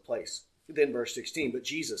desolate place. Then verse 16, but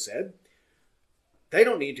Jesus said, they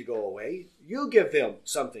don't need to go away. You give them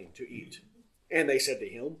something to eat. And they said to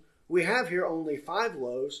him, we have here only 5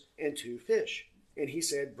 loaves and 2 fish. And he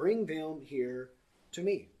said, bring them here to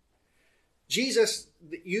me. Jesus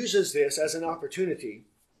uses this as an opportunity.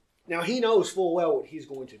 Now, he knows full well what he's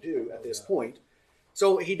going to do at this point.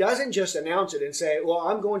 So he doesn't just announce it and say, well,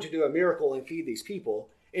 I'm going to do a miracle and feed these people.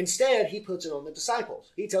 Instead, he puts it on the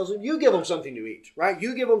disciples. He tells them, you give them something to eat, right?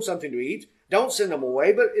 You give them something to eat. Don't send them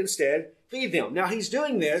away, but instead feed them. Now, he's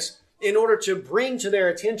doing this in order to bring to their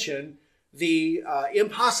attention the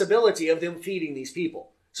impossibility of them feeding these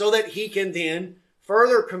people so that he can then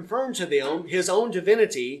further confirm to them his own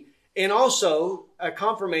divinity and also a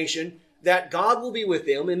confirmation that God will be with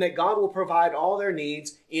them and that God will provide all their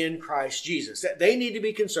needs in Christ Jesus. That they need to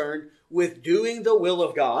be concerned with doing the will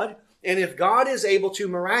of God. And if God is able to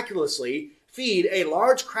miraculously feed a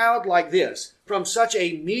large crowd like this from such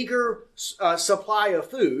a meager supply of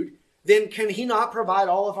food, then can he not provide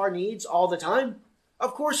all of our needs all the time?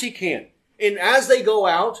 Of course he can. And as they go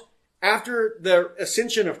out after the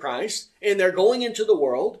ascension of Christ and they're going into the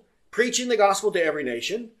world, preaching the gospel to every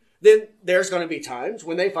nation, then there's going to be times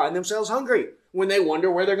when they find themselves hungry, when they wonder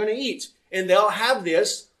where they're going to eat. And they'll have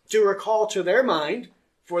this to recall to their mind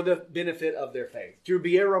for the benefit of their faith, to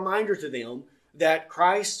be a reminder to them that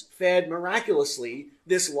Christ fed miraculously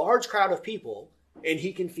this large crowd of people, and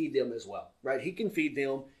he can feed them as well, right? He can feed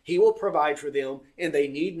them, he will provide for them, and they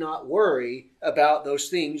need not worry about those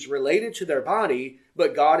things related to their body,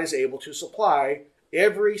 but God is able to supply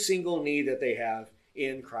every single need that they have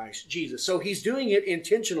in Christ Jesus. So he's doing it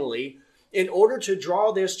intentionally in order to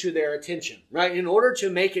draw this to their attention, right? In order to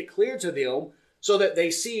make it clear to them so that they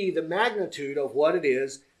see the magnitude of what it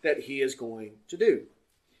is that he is going to do.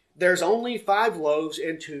 There's only 5 loaves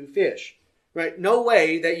and 2 fish, right? No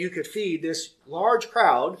way that you could feed this large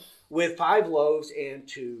crowd with 5 loaves and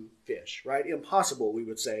 2 fish, right? Impossible, we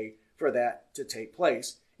would say, for that to take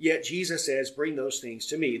place. Yet Jesus says, bring those things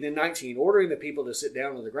to me. Then 19, ordering the people to sit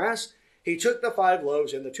down on the grass, he took the 5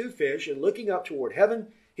 loaves and the 2 fish, and looking up toward heaven,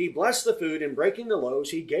 he blessed the food, and breaking the loaves,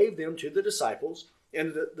 he gave them to the disciples,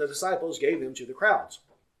 and the disciples gave them to the crowds.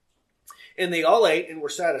 And they all ate and were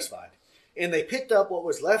satisfied. And they picked up what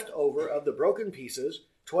was left over of the broken pieces,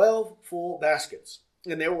 12 full baskets.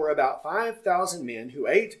 And there were about 5,000 men who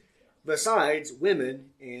ate, besides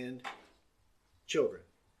women and children.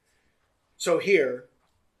 So here,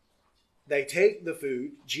 they take the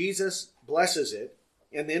food, Jesus blesses it,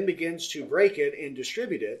 and then begins to break it and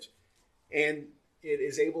distribute it, and it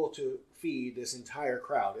is able to feed this entire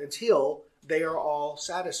crowd until they are all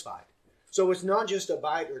satisfied. So it's not just a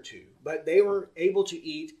bite or two, but they were able to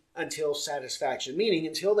eat until satisfaction, meaning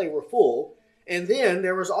until they were full. And then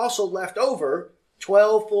there was also left over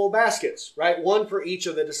 12 full baskets, right? One for each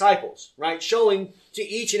of the disciples, right? Showing to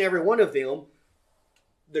each and every one of them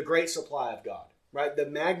the great supply of God, right? The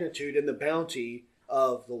magnitude and the bounty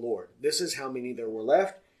of the Lord. This is how many there were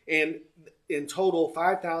left. And in total,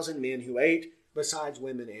 5,000 men who ate, besides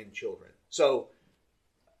women and children. So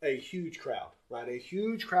a huge crowd, right? A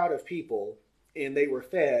huge crowd of people, and they were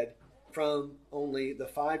fed from only the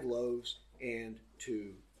 5 loaves and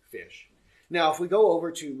 2 fish. Now, if we go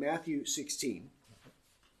over to Matthew 16,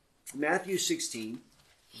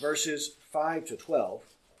 verses 5 to 12,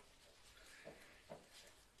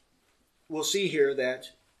 we'll see here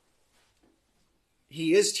that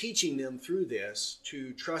he is teaching them through this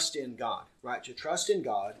to trust in God, right? To trust in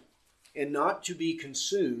God and not to be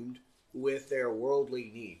consumed with their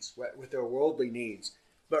worldly needs, but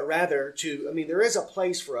rather there is a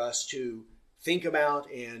place for us to think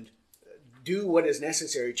about and do what is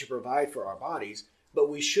necessary to provide for our bodies, but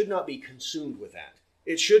we should not be consumed with that.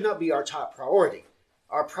 It should not be our top priority.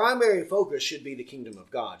 Our primary focus should be the kingdom of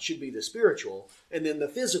God, should be the spiritual, and then the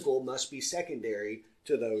physical must be secondary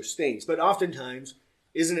to those things. But oftentimes,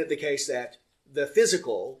 isn't it the case that the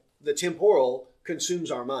physical, the temporal,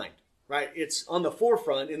 consumes our mind, right? It's on the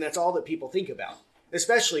forefront, and that's all that people think about,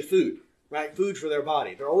 especially food, right? Food for their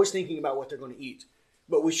body. They're always thinking about what they're going to eat.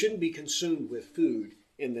 But we shouldn't be consumed with food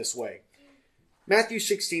in this way. Matthew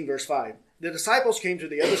 16, verse 5. The disciples came to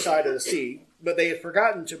the other side of the sea, but they had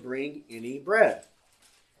forgotten to bring any bread.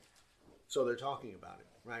 So they're talking about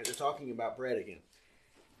it, right? They're talking about bread again.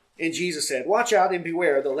 And Jesus said, "Watch out and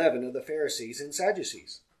beware the leaven of the Pharisees and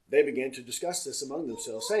Sadducees." They began to discuss this among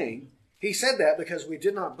themselves, saying, "He said that because we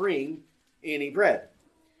did not bring any bread."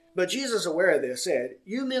 But Jesus, aware of this, said,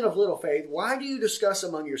 "You men of little faith, why do you discuss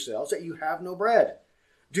among yourselves that you have no bread?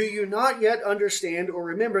 Do you not yet understand or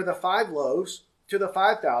remember the 5 loaves to the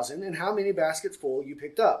 5,000 and how many baskets full you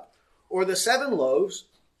picked up? Or the 7 loaves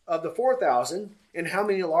of the 4,000 and how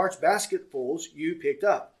many large basketfuls you picked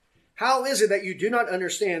up? How is it that you do not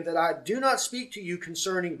understand that I do not speak to you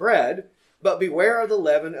concerning bread, but beware of the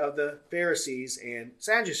leaven of the Pharisees and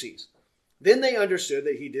Sadducees?" Then they understood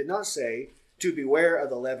that he did not say to beware of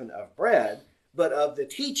the leaven of bread, but of the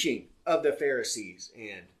teaching of the Pharisees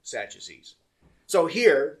and Sadducees. So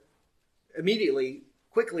here, immediately,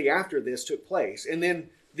 quickly after this took place, and then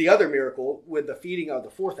the other miracle with the feeding of the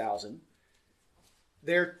 4,000,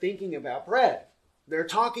 they're thinking about bread. They're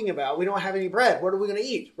talking about, we don't have any bread. What are we going to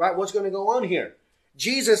eat? Right? What's going to go on here?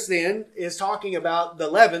 Jesus then is talking about the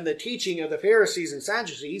leaven, the teaching of the Pharisees and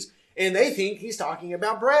Sadducees, and they think he's talking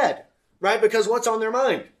about bread. Right? Because what's on their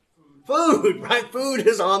mind? Food, right? Food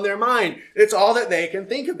is on their mind. It's all that they can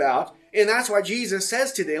think about. And that's why Jesus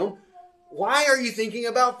says to them, why are you thinking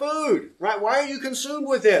about food? Right? Why are you consumed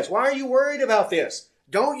with this? Why are you worried about this?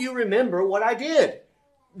 Don't you remember what I did?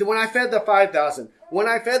 When I fed the 5,000, when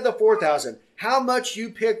I fed the 4,000, how much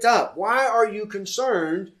you picked up? Why are you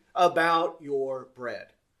concerned about your bread?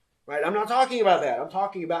 Right? I'm not talking about that. I'm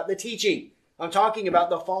talking about the teaching. I'm talking about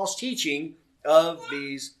the false teaching of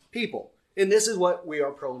these people. And this is what we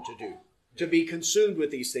are prone to do, to be consumed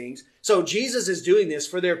with these things. So Jesus is doing this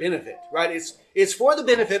for their benefit, right? It's for the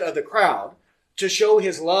benefit of the crowd to show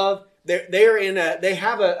his love. They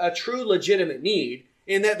have a true legitimate need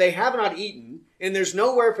in that they have not eaten and there's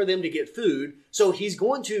nowhere for them to get food. So he's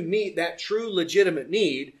going to meet that true legitimate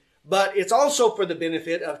need, but it's also for the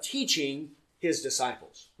benefit of teaching his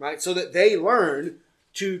disciples, right? So that they learn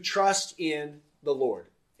to trust in the Lord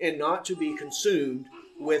and not to be consumed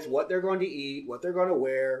with what they're going to eat, what they're going to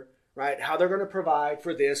wear, right? How they're going to provide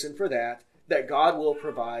for this and for that God will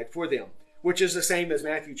provide for them. Which is the same as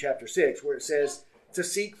Matthew chapter 6, where it says to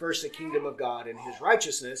seek first the kingdom of God and his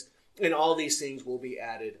righteousness, and all these things will be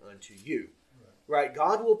added unto you. Right?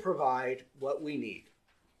 God will provide what we need.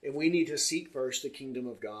 And we need to seek first the kingdom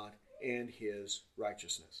of God and his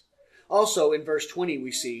righteousness. Also, in verse 20,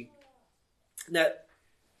 we see that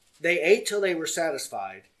they ate till they were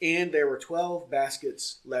satisfied, and there were 12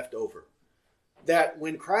 baskets left over. That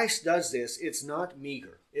when Christ does this, it's not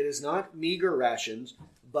meager. It is not meager rations,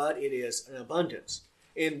 but it is an abundance.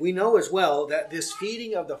 And we know as well that this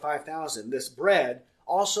feeding of the 5,000, this bread,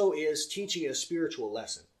 also is teaching a spiritual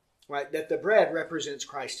lesson, right? That the bread represents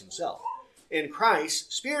Christ himself. And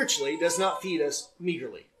Christ, spiritually, does not feed us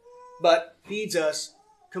meagerly, but feeds us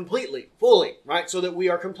completely, fully, right? So that we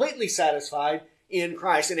are completely satisfied in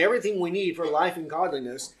Christ, and everything we need for life and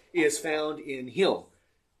godliness is found in him.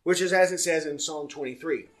 Which is as it says in Psalm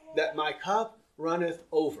 23, that my cup runneth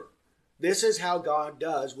over. This is how God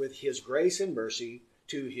does with his grace and mercy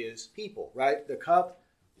to his people, right? The cup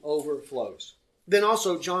overflows. Then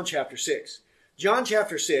also John chapter 6. John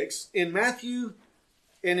chapter 6, in Matthew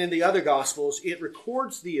and in the other Gospels, it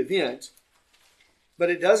records the event, but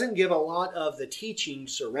it doesn't give a lot of the teaching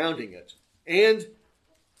surrounding it and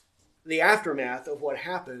the aftermath of what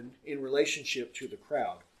happened in relationship to the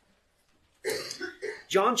crowd.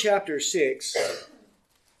 John chapter 6,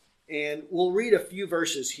 And we'll read a few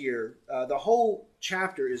verses here. The whole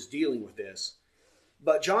chapter is dealing with this.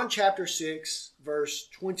 But John chapter 6, verse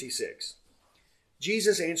 26.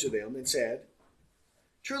 Jesus answered them and said,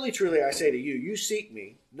 "Truly, truly, I say to you, you seek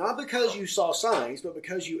me, not because you saw signs, but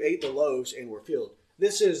because you ate the loaves and were filled."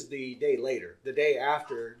 This is the day later, the day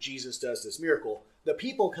after Jesus does this miracle. The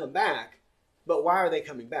people come back, but why are they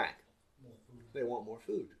coming back? They want more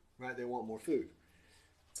food, right? They want more food.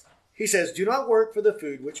 He says, "Do not work for the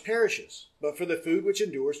food which perishes, but for the food which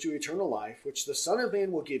endures to eternal life, which the Son of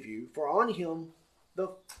Man will give you, for on him the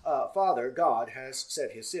Father, God, has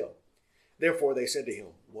set his seal." Therefore they said to him,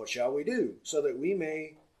 "What shall we do so that we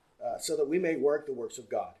may work the works of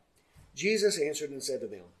God?" Jesus answered and said to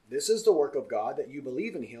them, "This is the work of God, that you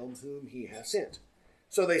believe in him whom he has sent."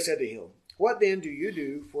 So they said to him, "What then do you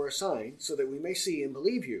do for a sign, so that we may see and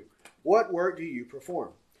believe you? What work do you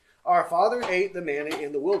perform? Our father ate the manna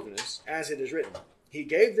in the wilderness, as it is written, he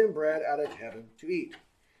gave them bread out of heaven to eat."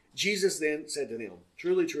 Jesus then said to them,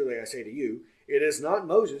 "Truly, truly, I say to you, it is not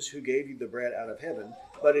Moses who gave you the bread out of heaven,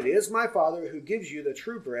 but it is my Father who gives you the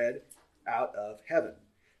true bread out of heaven.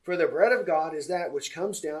 For the bread of God is that which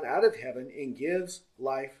comes down out of heaven and gives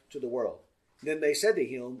life to the world." Then they said to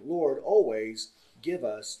him, "Lord, always give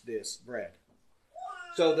us this bread."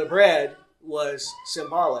 So the bread was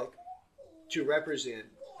symbolic to represent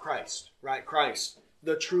Christ, right? Christ,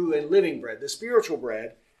 the true and living bread, the spiritual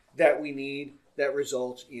bread that we need that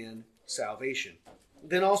results in salvation.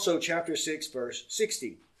 Then also chapter 6, verse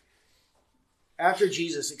 60. After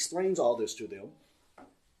Jesus explains all this to them,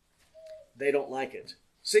 they don't like it.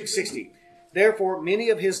 660. Therefore, many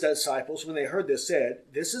of his disciples, when they heard this, said,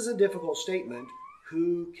 "This is a difficult statement.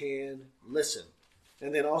 Who can listen?"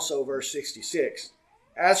 And then also verse 66.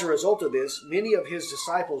 As a result of this, many of his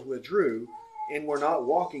disciples withdrew and were not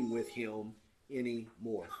walking with him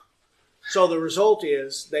anymore. So the result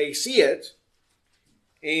is they see it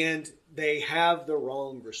and they have the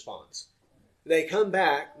wrong response. They come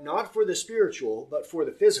back not for the spiritual, but for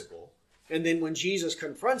the physical. And then when Jesus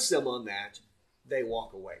confronts them on that, they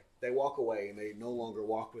walk away. They walk away and they no longer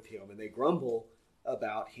walk with him, and they grumble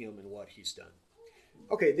about him and what he's done.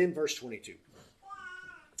 Okay, then verse 22.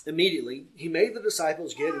 Immediately, he made the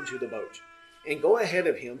disciples get into the boat and go ahead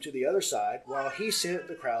of him to the other side while he sent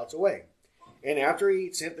the crowds away. And after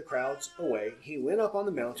he sent the crowds away, he went up on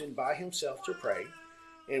the mountain by himself to pray.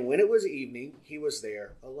 And when it was evening, he was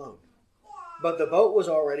there alone. But the boat was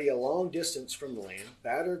already a long distance from the land,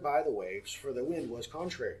 battered by the waves, for the wind was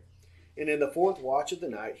contrary. And in the fourth watch of the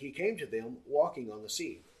night, he came to them walking on the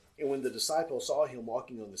sea. And when the disciples saw him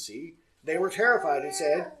walking on the sea, they were terrified and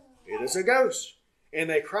said, "It is a ghost." And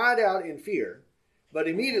they cried out in fear. But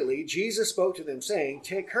immediately Jesus spoke to them, saying,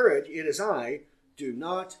 "Take courage, it is I. Do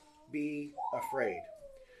not be afraid."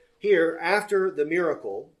 Here, after the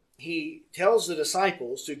miracle, he tells the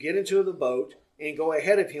disciples to get into the boat and go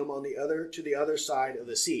ahead of him to the other side of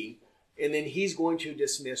the sea. And then he's going to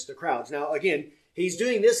dismiss the crowds. Now, again, he's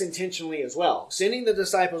doing this intentionally as well, sending the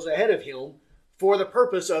disciples ahead of him for the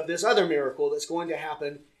purpose of this other miracle that's going to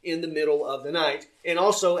happen in the middle of the night. And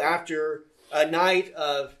also after a night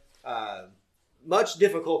of much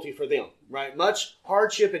difficulty for them, right? Much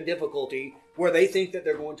hardship and difficulty where they think that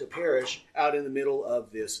they're going to perish out in the middle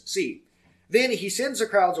of this sea. Then he sends the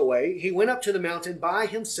crowds away. He went up to the mountain by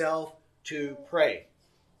himself to pray,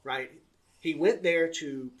 right? He went there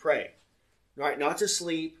to pray, right? Not to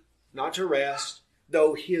sleep, not to rest,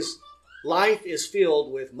 though his life is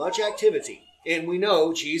filled with much activity. And we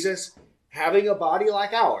know Jesus, having a body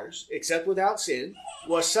like ours, except without sin,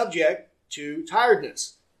 was subject to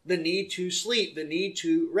tiredness, the need to sleep, the need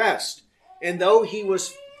to rest. And though he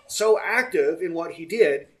was so active in what he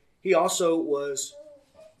did, he also was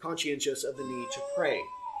conscientious of the need to pray.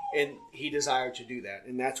 And he desired to do that.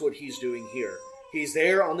 And that's what he's doing here. He's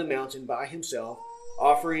there on the mountain by himself,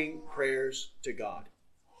 offering prayers to God.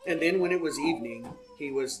 And then when it was evening,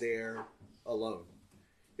 he was there alone.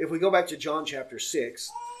 If we go back to John chapter 6,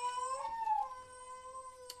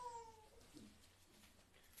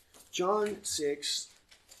 John 6,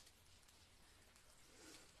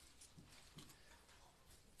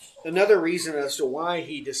 another reason as to why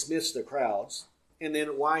he dismissed the crowds, and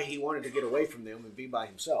then why he wanted to get away from them and be by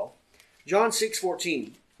himself. John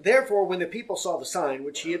 6:14. Therefore, when the people saw the sign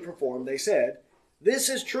which he had performed, they said, "This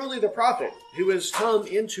is truly the prophet who has come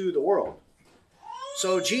into the world."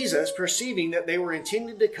 So Jesus, perceiving that they were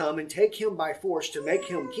intended to come and take him by force to make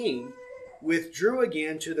him king, withdrew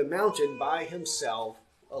again to the mountain by himself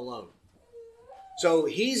alone. So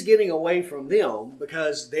he's getting away from them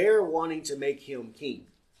because they're wanting to make him king,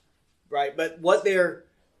 right? But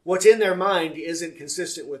what's in their mind isn't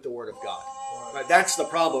consistent with the Word of God. Right? That's the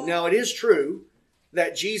problem. Now, it is true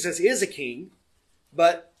that Jesus is a king,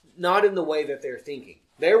 but not in the way that they're thinking.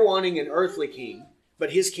 They're wanting an earthly king,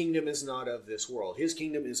 but his kingdom is not of this world. His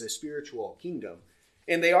kingdom is a spiritual kingdom.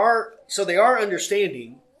 And they are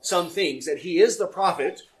understanding some things, that he is the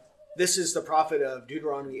prophet. This is the prophet of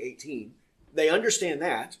Deuteronomy 18. They understand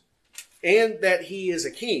that, and that he is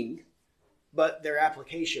a king, but their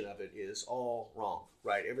application of it is all wrong,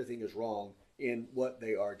 right? Everything is wrong in what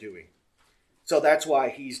they are doing. So that's why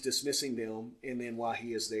he's dismissing them, and then why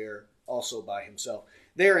he is there also by himself.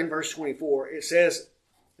 There in verse 24, it says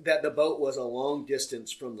that the boat was a long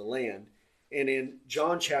distance from the land. And in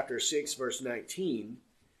John chapter 6, verse 19,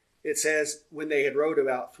 it says when they had rowed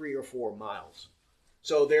about 3 or 4 miles.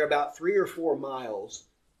 So they're about 3 or 4 miles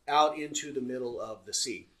out into the middle of the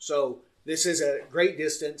sea. So this is a great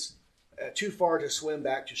distance, too far to swim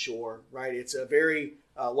back to shore, right? It's a very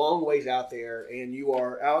long ways out there, and you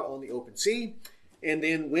are out on the open sea. And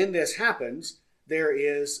then when this happens, there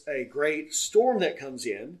is a great storm that comes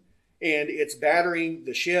in, and it's battering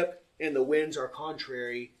the ship, and the winds are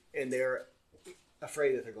contrary, and they're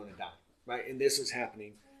afraid that they're going to die, right? And this is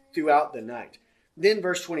happening throughout the night. Then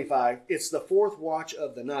verse 25, it's the 4th watch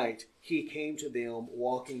of the night, he came to them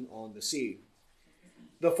walking on the sea.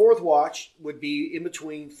 The 4th watch would be in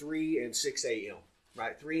between 3 and 6 a.m.,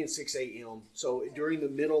 right? 3 and 6 a.m., so during the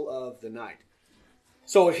middle of the night.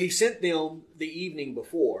 So if he sent them the evening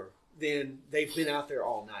before, then they've been out there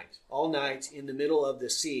all night in the middle of the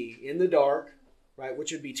sea, in the dark, right?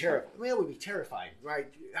 Which would be terrifying. Well, it would be terrifying, right?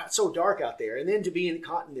 It's so dark out there. And then to be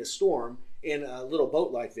caught in this storm in a little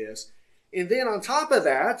boat like this. And then on top of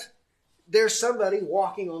that, there's somebody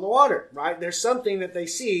walking on the water, right? There's something that they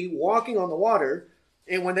see walking on the water.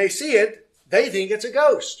 And when they see it, they think it's a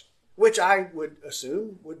ghost, which I would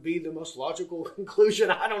assume would be the most logical conclusion.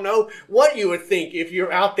 I don't know what you would think if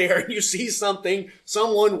you're out there and you see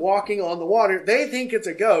someone walking on the water. They think it's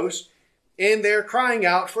a ghost, and they're crying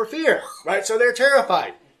out for fear, right? So they're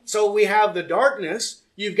terrified. So we have the darkness.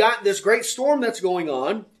 You've got this great storm that's going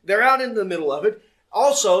on. They're out in the middle of it.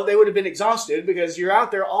 Also, they would have been exhausted because you're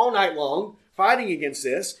out there all night long fighting against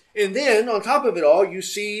this. And then on top of it all, you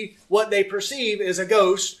see what they perceive as a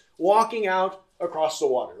ghost walking out across the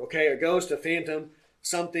water. Okay, a ghost, a phantom,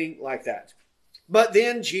 something like that. But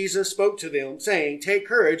then Jesus spoke to them, saying, "Take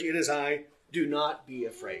courage, it is I, do not be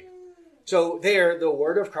afraid." So there, the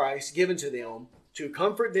word of Christ given to them to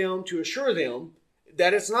comfort them, to assure them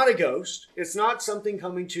that it's not a ghost, it's not something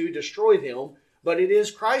coming to destroy them, but it is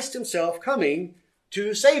Christ himself coming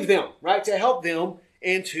to save them, right? To help them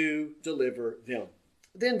and to deliver them.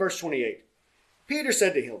 Then verse 28, Peter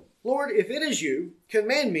said to him, "Lord, if it is you,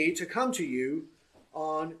 command me to come to you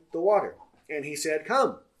on the water." And he said,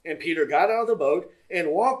 "Come." And Peter got out of the boat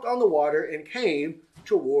and walked on the water and came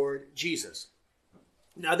toward Jesus.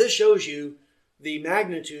 Now this shows you the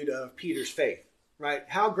magnitude of Peter's faith, right?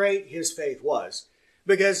 How great his faith was.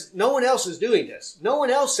 Because no one else is doing this. No one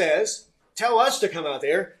else says, "Tell us to come out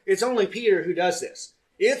there." It's only Peter who does this.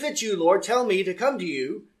 "If it's you, Lord, tell me to come to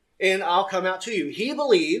you and I'll come out to you." He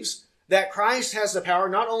believes that Christ has the power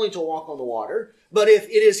not only to walk on the water, but if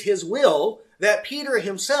it is his will, that Peter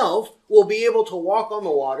himself will be able to walk on the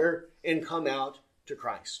water and come out to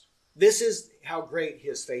Christ. This is how great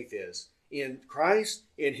his faith is in Christ,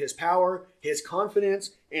 in his power, his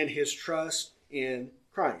confidence, and his trust in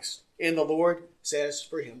Christ. And the Lord says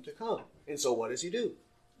for him to come. And so what does he do?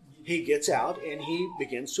 He gets out and he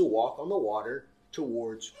begins to walk on the water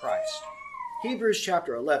towards Christ. Hebrews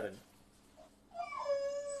chapter 11.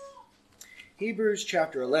 Hebrews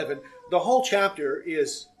chapter 11. The whole chapter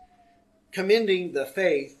is commending the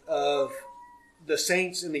faith of the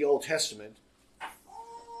saints in the Old Testament.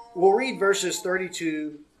 We'll read verses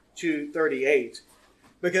 32 to 38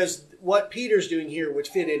 because what Peter's doing here would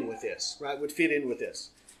fit in with this, right? Would fit in with this.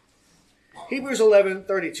 Hebrews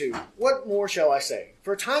 11:32. What more shall I say?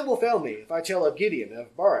 For time will fail me if I tell of Gideon,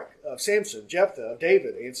 of Barak, of Samson, Jephthah, of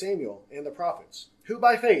David, and Samuel, and the prophets, who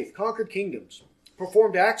by faith conquered kingdoms,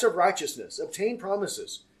 performed acts of righteousness, obtained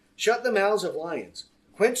promises, shut the mouths of lions,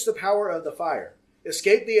 quenched the power of the fire,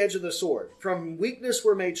 escaped the edge of the sword, from weakness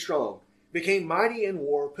were made strong, became mighty in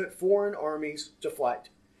war, put foreign armies to flight.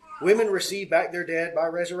 Women received back their dead by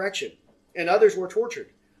resurrection, and others were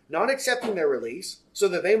tortured, not accepting their release, so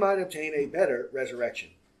that they might obtain a better resurrection.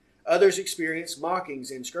 Others experienced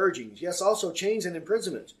mockings and scourgings, yes, also chains and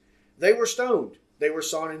imprisonment. They were stoned, they were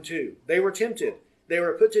sawn in two, they were tempted, they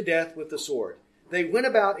were put to death with the sword. They went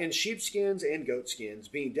about in sheepskins and goatskins,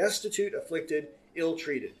 being destitute, afflicted,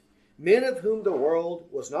 ill-treated. Men of whom the world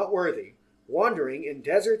was not worthy, wandering in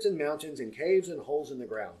deserts and mountains and caves and holes in the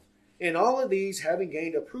ground. And all of these, having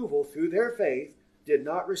gained approval through their faith, did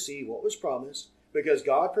not receive what was promised, because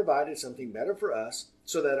God provided something better for us,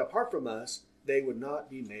 so that apart from us, they would not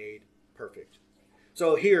be made perfect.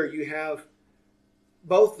 So here you have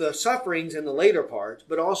both the sufferings in the later part,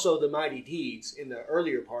 but also the mighty deeds in the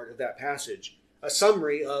earlier part of that passage. A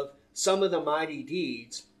summary of some of the mighty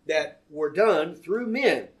deeds that were done through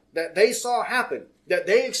men, that they saw happen, that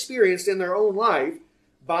they experienced in their own life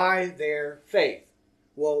by their faith.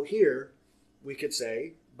 Well, here we could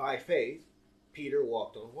say, by faith, Peter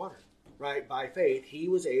walked on water. Right? By faith, he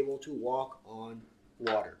was able to walk on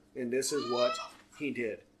water. And this is what he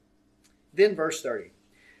did. Then verse 30.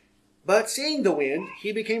 But seeing the wind,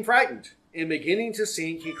 he became frightened, and beginning to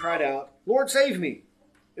sink, he cried out, Lord, save me.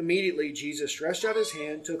 Immediately Jesus stretched out his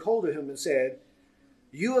hand, took hold of him, and said,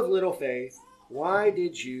 You of little faith, why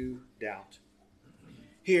did you doubt?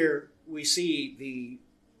 Here we see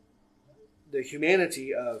the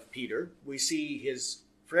humanity of Peter. We see his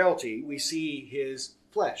frailty. We see his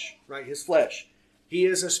flesh, right? His flesh. He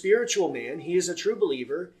is a spiritual man. He is a true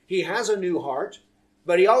believer. He has a new heart,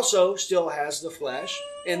 but he also still has the flesh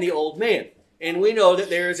and the old man. And we know that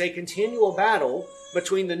there is a continual battle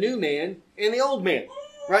between the new man and the old man,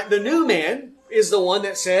 right? The new man is the one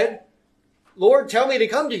that said, Lord, tell me to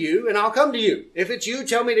come to you, and I'll come to you. If it's you,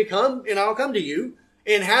 tell me to come, and I'll come to you,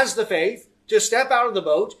 and has the faith to step out of the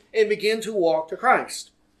boat and begin to walk to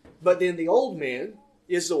Christ. But then the old man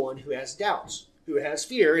is the one who has doubts, who has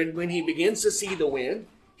fear, and when he begins to see the wind,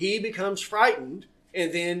 he becomes frightened,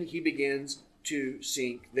 and then he begins to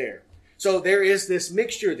sink there. So there is this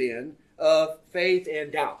mixture then of faith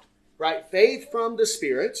and doubt, right? Faith from the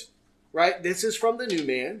Spirit, right? This is from the new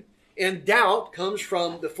man, and doubt comes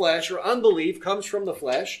from the flesh, or unbelief comes from the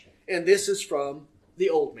flesh, and this is from the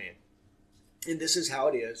old man. And this is how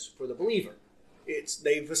it is for the believer.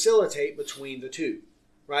 They facilitate between the two,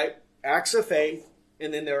 right? Acts of faith,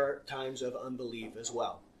 and then there are times of unbelief as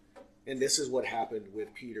well. And this is what happened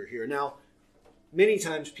with Peter here. Now, many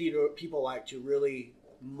times people like to really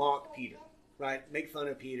mock Peter, right? Make fun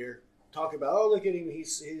of Peter. Talk about, oh, look at him. He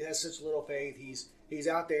has such little faith. He's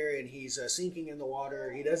out there and he's sinking in the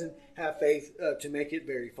water. He doesn't have faith to make it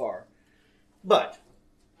very far. But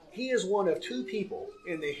he is one of two people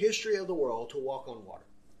in the history of the world to walk on water,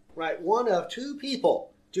 right? One of two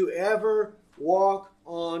people to ever walk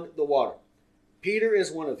on the water. Peter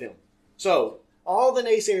is one of them. So all the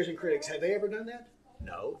naysayers and critics, have they ever done that?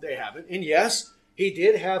 No, they haven't. And yes, he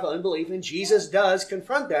did have unbelief, and Jesus does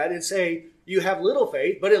confront that and say, you have little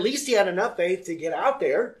faith, but at least he had enough faith to get out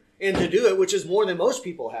there and to do it, which is more than most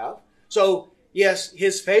people have. So yes,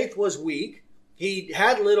 his faith was weak. He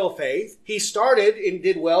had little faith. He started and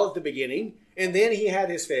did well at the beginning, and then he had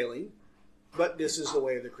his failing. But this is the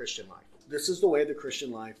way of the Christian life. This is the way of the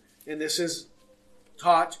Christian life. And this is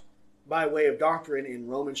taught by way of doctrine in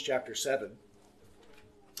Romans chapter 7.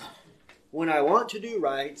 When I want to do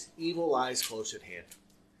right, evil lies close at hand.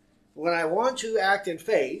 When I want to act in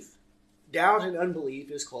faith, doubt and unbelief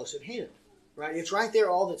is close at hand. Right? It's right there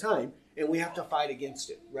all the time, and we have to fight against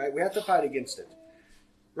it. Right? We have to fight against it.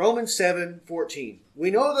 Romans 7:14.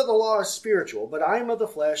 We know that the law is spiritual, but I am of the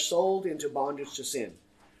flesh, sold into bondage to sin.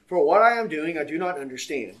 For what I am doing I do not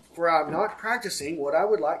understand. For I am not practicing what I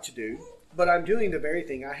would like to do, but I am doing the very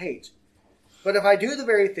thing I hate. But if I do the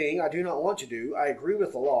very thing I do not want to do, I agree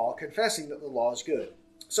with the law, confessing that the law is good.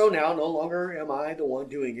 So now no longer am I the one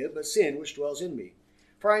doing it, but sin which dwells in me.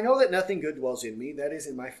 For I know that nothing good dwells in me, that is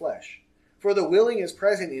in my flesh. For the willing is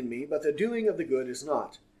present in me, but the doing of the good is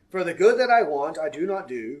not. For the good that I want I do not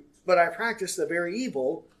do, but I practice the very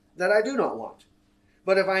evil that I do not want.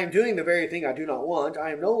 But if I am doing the very thing I do not want,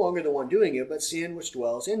 I am no longer the one doing it, but sin which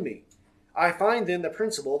dwells in me. I find then the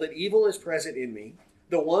principle that evil is present in me,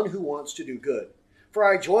 the one who wants to do good. For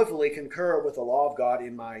I joyfully concur with the law of God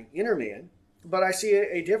in my inner man, but I see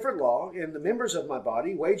a different law in the members of my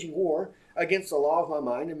body, waging war against the law of my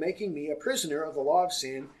mind, and making me a prisoner of the law of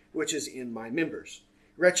sin which is in my members.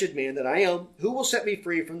 Wretched man that I am, who will set me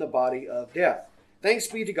free from the body of death? Thanks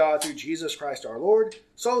be to God through Jesus Christ our Lord.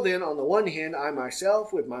 So then, on the one hand, I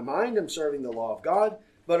myself with my mind am serving the law of God,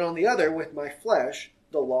 but on the other, with my flesh,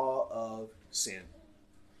 the law of sin.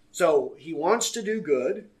 So he wants to do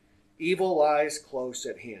good. Evil lies close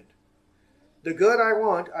at hand. The good I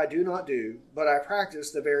want, I do not do, but I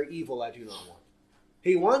practice the very evil I do not want.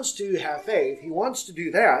 He wants to have faith. He wants to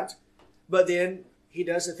do that, but then he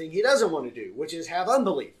does the thing he doesn't want to do, which is have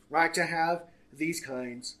unbelief, right? To have these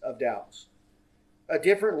kinds of doubts. A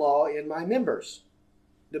different law in my members,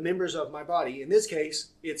 the members of my body. In this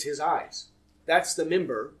case, it's his eyes. That's the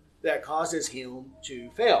member that causes him to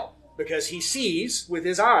fail, because he sees with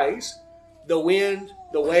his eyes the wind,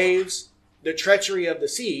 the waves, the treachery of the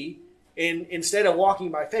sea. And instead of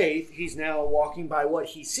walking by faith, he's now walking by what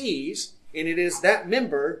he sees. And it is that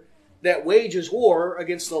member that wages war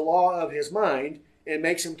against the law of his mind and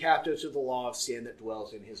makes him captive to the law of sin that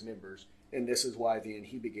dwells in his members. And this is why then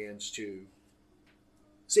he begins to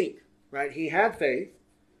sink, right? He had faith,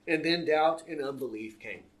 and then doubt and unbelief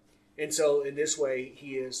came. And so in this way,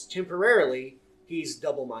 he is temporarily, he's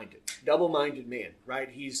double-minded man, right?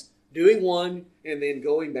 He's doing one and then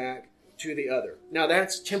going back to the other. Now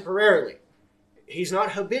that's temporarily. He's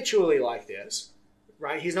not habitually like this,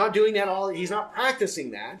 right? He's not doing that all, he's not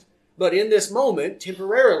practicing that. But in this moment,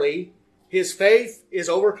 temporarily, his faith is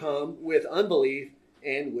overcome with unbelief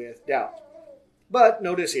and with doubt. But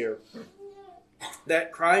notice here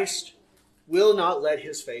that Christ will not let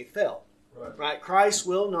his faith fail. Right? Christ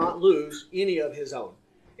will not lose any of his own.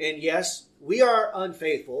 And yes, we are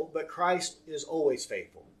unfaithful, but Christ is always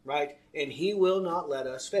faithful, right? And he will not let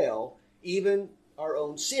us fail. Even our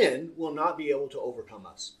own sin will not be able to overcome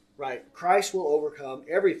us, right? Christ will overcome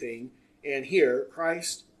everything. And here,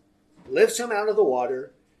 Christ lifts him out of the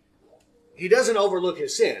water. He doesn't overlook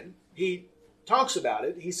his sin. He talks about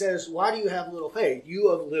it. He says, why do you have little faith? You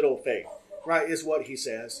of little faith, right, is what he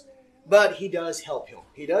says. But he does help him.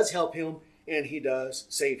 He does help him, and he does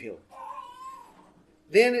save him.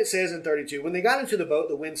 Then it says in 32, when they got into the boat,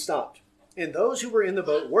 the wind stopped. And those who were in the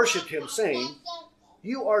boat worshipped him, saying,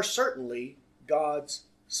 you are certainly God's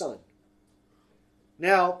Son.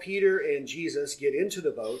 Now Peter and Jesus get into the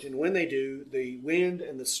boat, and when they do, the wind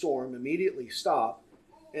and the storm immediately stop.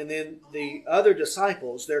 And then the other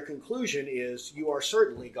disciples, their conclusion is, you are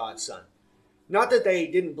certainly God's Son. Not that they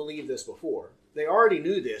didn't believe this before. They already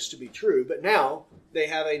knew this to be true, but now they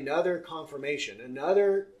have another confirmation,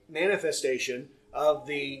 another manifestation of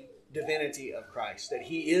the divinity of Christ, that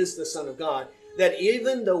he is the Son of God, that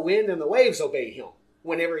even the wind and the waves obey him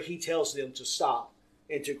whenever he tells them to stop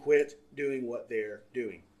and to quit doing what they're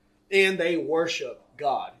doing. And they worship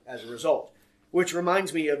God as a result, which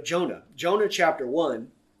reminds me of Jonah. Jonah chapter 1,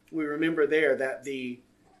 we remember there that the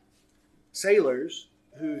sailors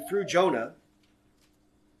who threw Jonah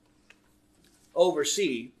over the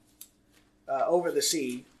sea,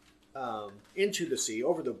 into the sea,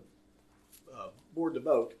 board the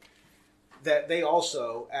boat, that they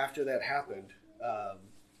also, after that happened,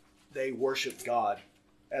 they worshiped God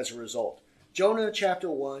as a result. Jonah chapter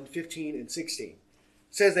 1, 15 and 16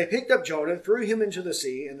 says, they picked up Jonah, threw him into the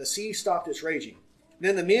sea, and the sea stopped its raging.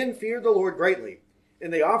 Then the men feared the Lord greatly,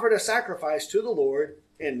 and they offered a sacrifice to the Lord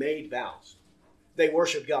and made vows. They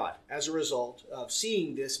worshiped God as a result of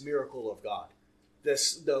seeing this miracle of God.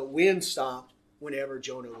 The wind stopped whenever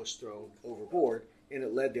Jonah was thrown overboard, and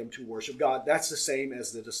it led them to worship God. That's the same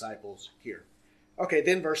as the disciples here. Okay,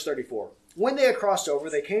 then verse 34. When they had crossed over,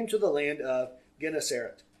 they came to the land of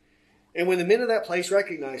Gennesaret. And when the men of that place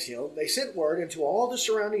recognized him, they sent word into all the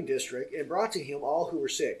surrounding district and brought to him all who were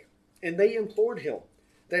sick. And they implored him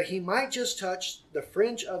that he might just touch the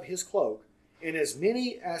fringe of his cloak, and as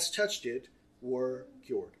many as touched it were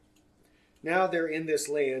cured. Now they're in this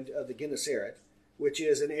land of the Gennesaret, which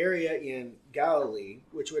is an area in Galilee,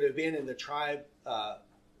 which would have been in the tribe,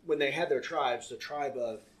 when they had their tribes, the tribe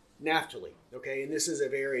of Naphtali. Okay, and this is a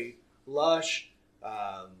very lush,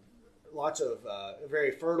 a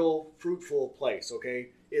very fertile, fruitful place, okay,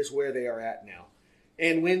 is where they are at now.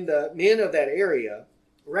 And when the men of that area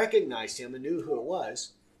recognized him and knew who it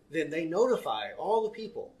was, then they notify all the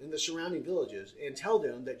people in the surrounding villages and tell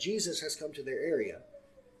them that Jesus has come to their area.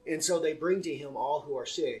 And so they bring to him all who are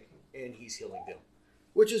sick, and he's healing them,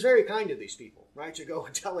 which is very kind of these people, right? To go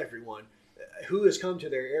and tell everyone who has come to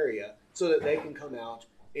their area so that they can come out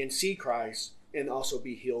and see Christ and also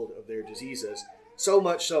be healed of their diseases. So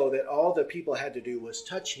much so that all the people had to do was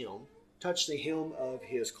touch him, touch the hem of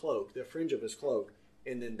his cloak, the fringe of his cloak,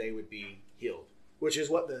 and then they would be healed. Which is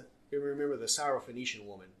what you remember the Syrophoenician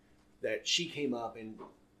woman, that she came up and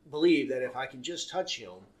believed that if I can just touch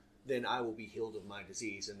him, then I will be healed of my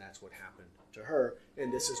disease. And that's what happened to her.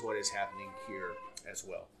 And this is what is happening here as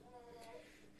well.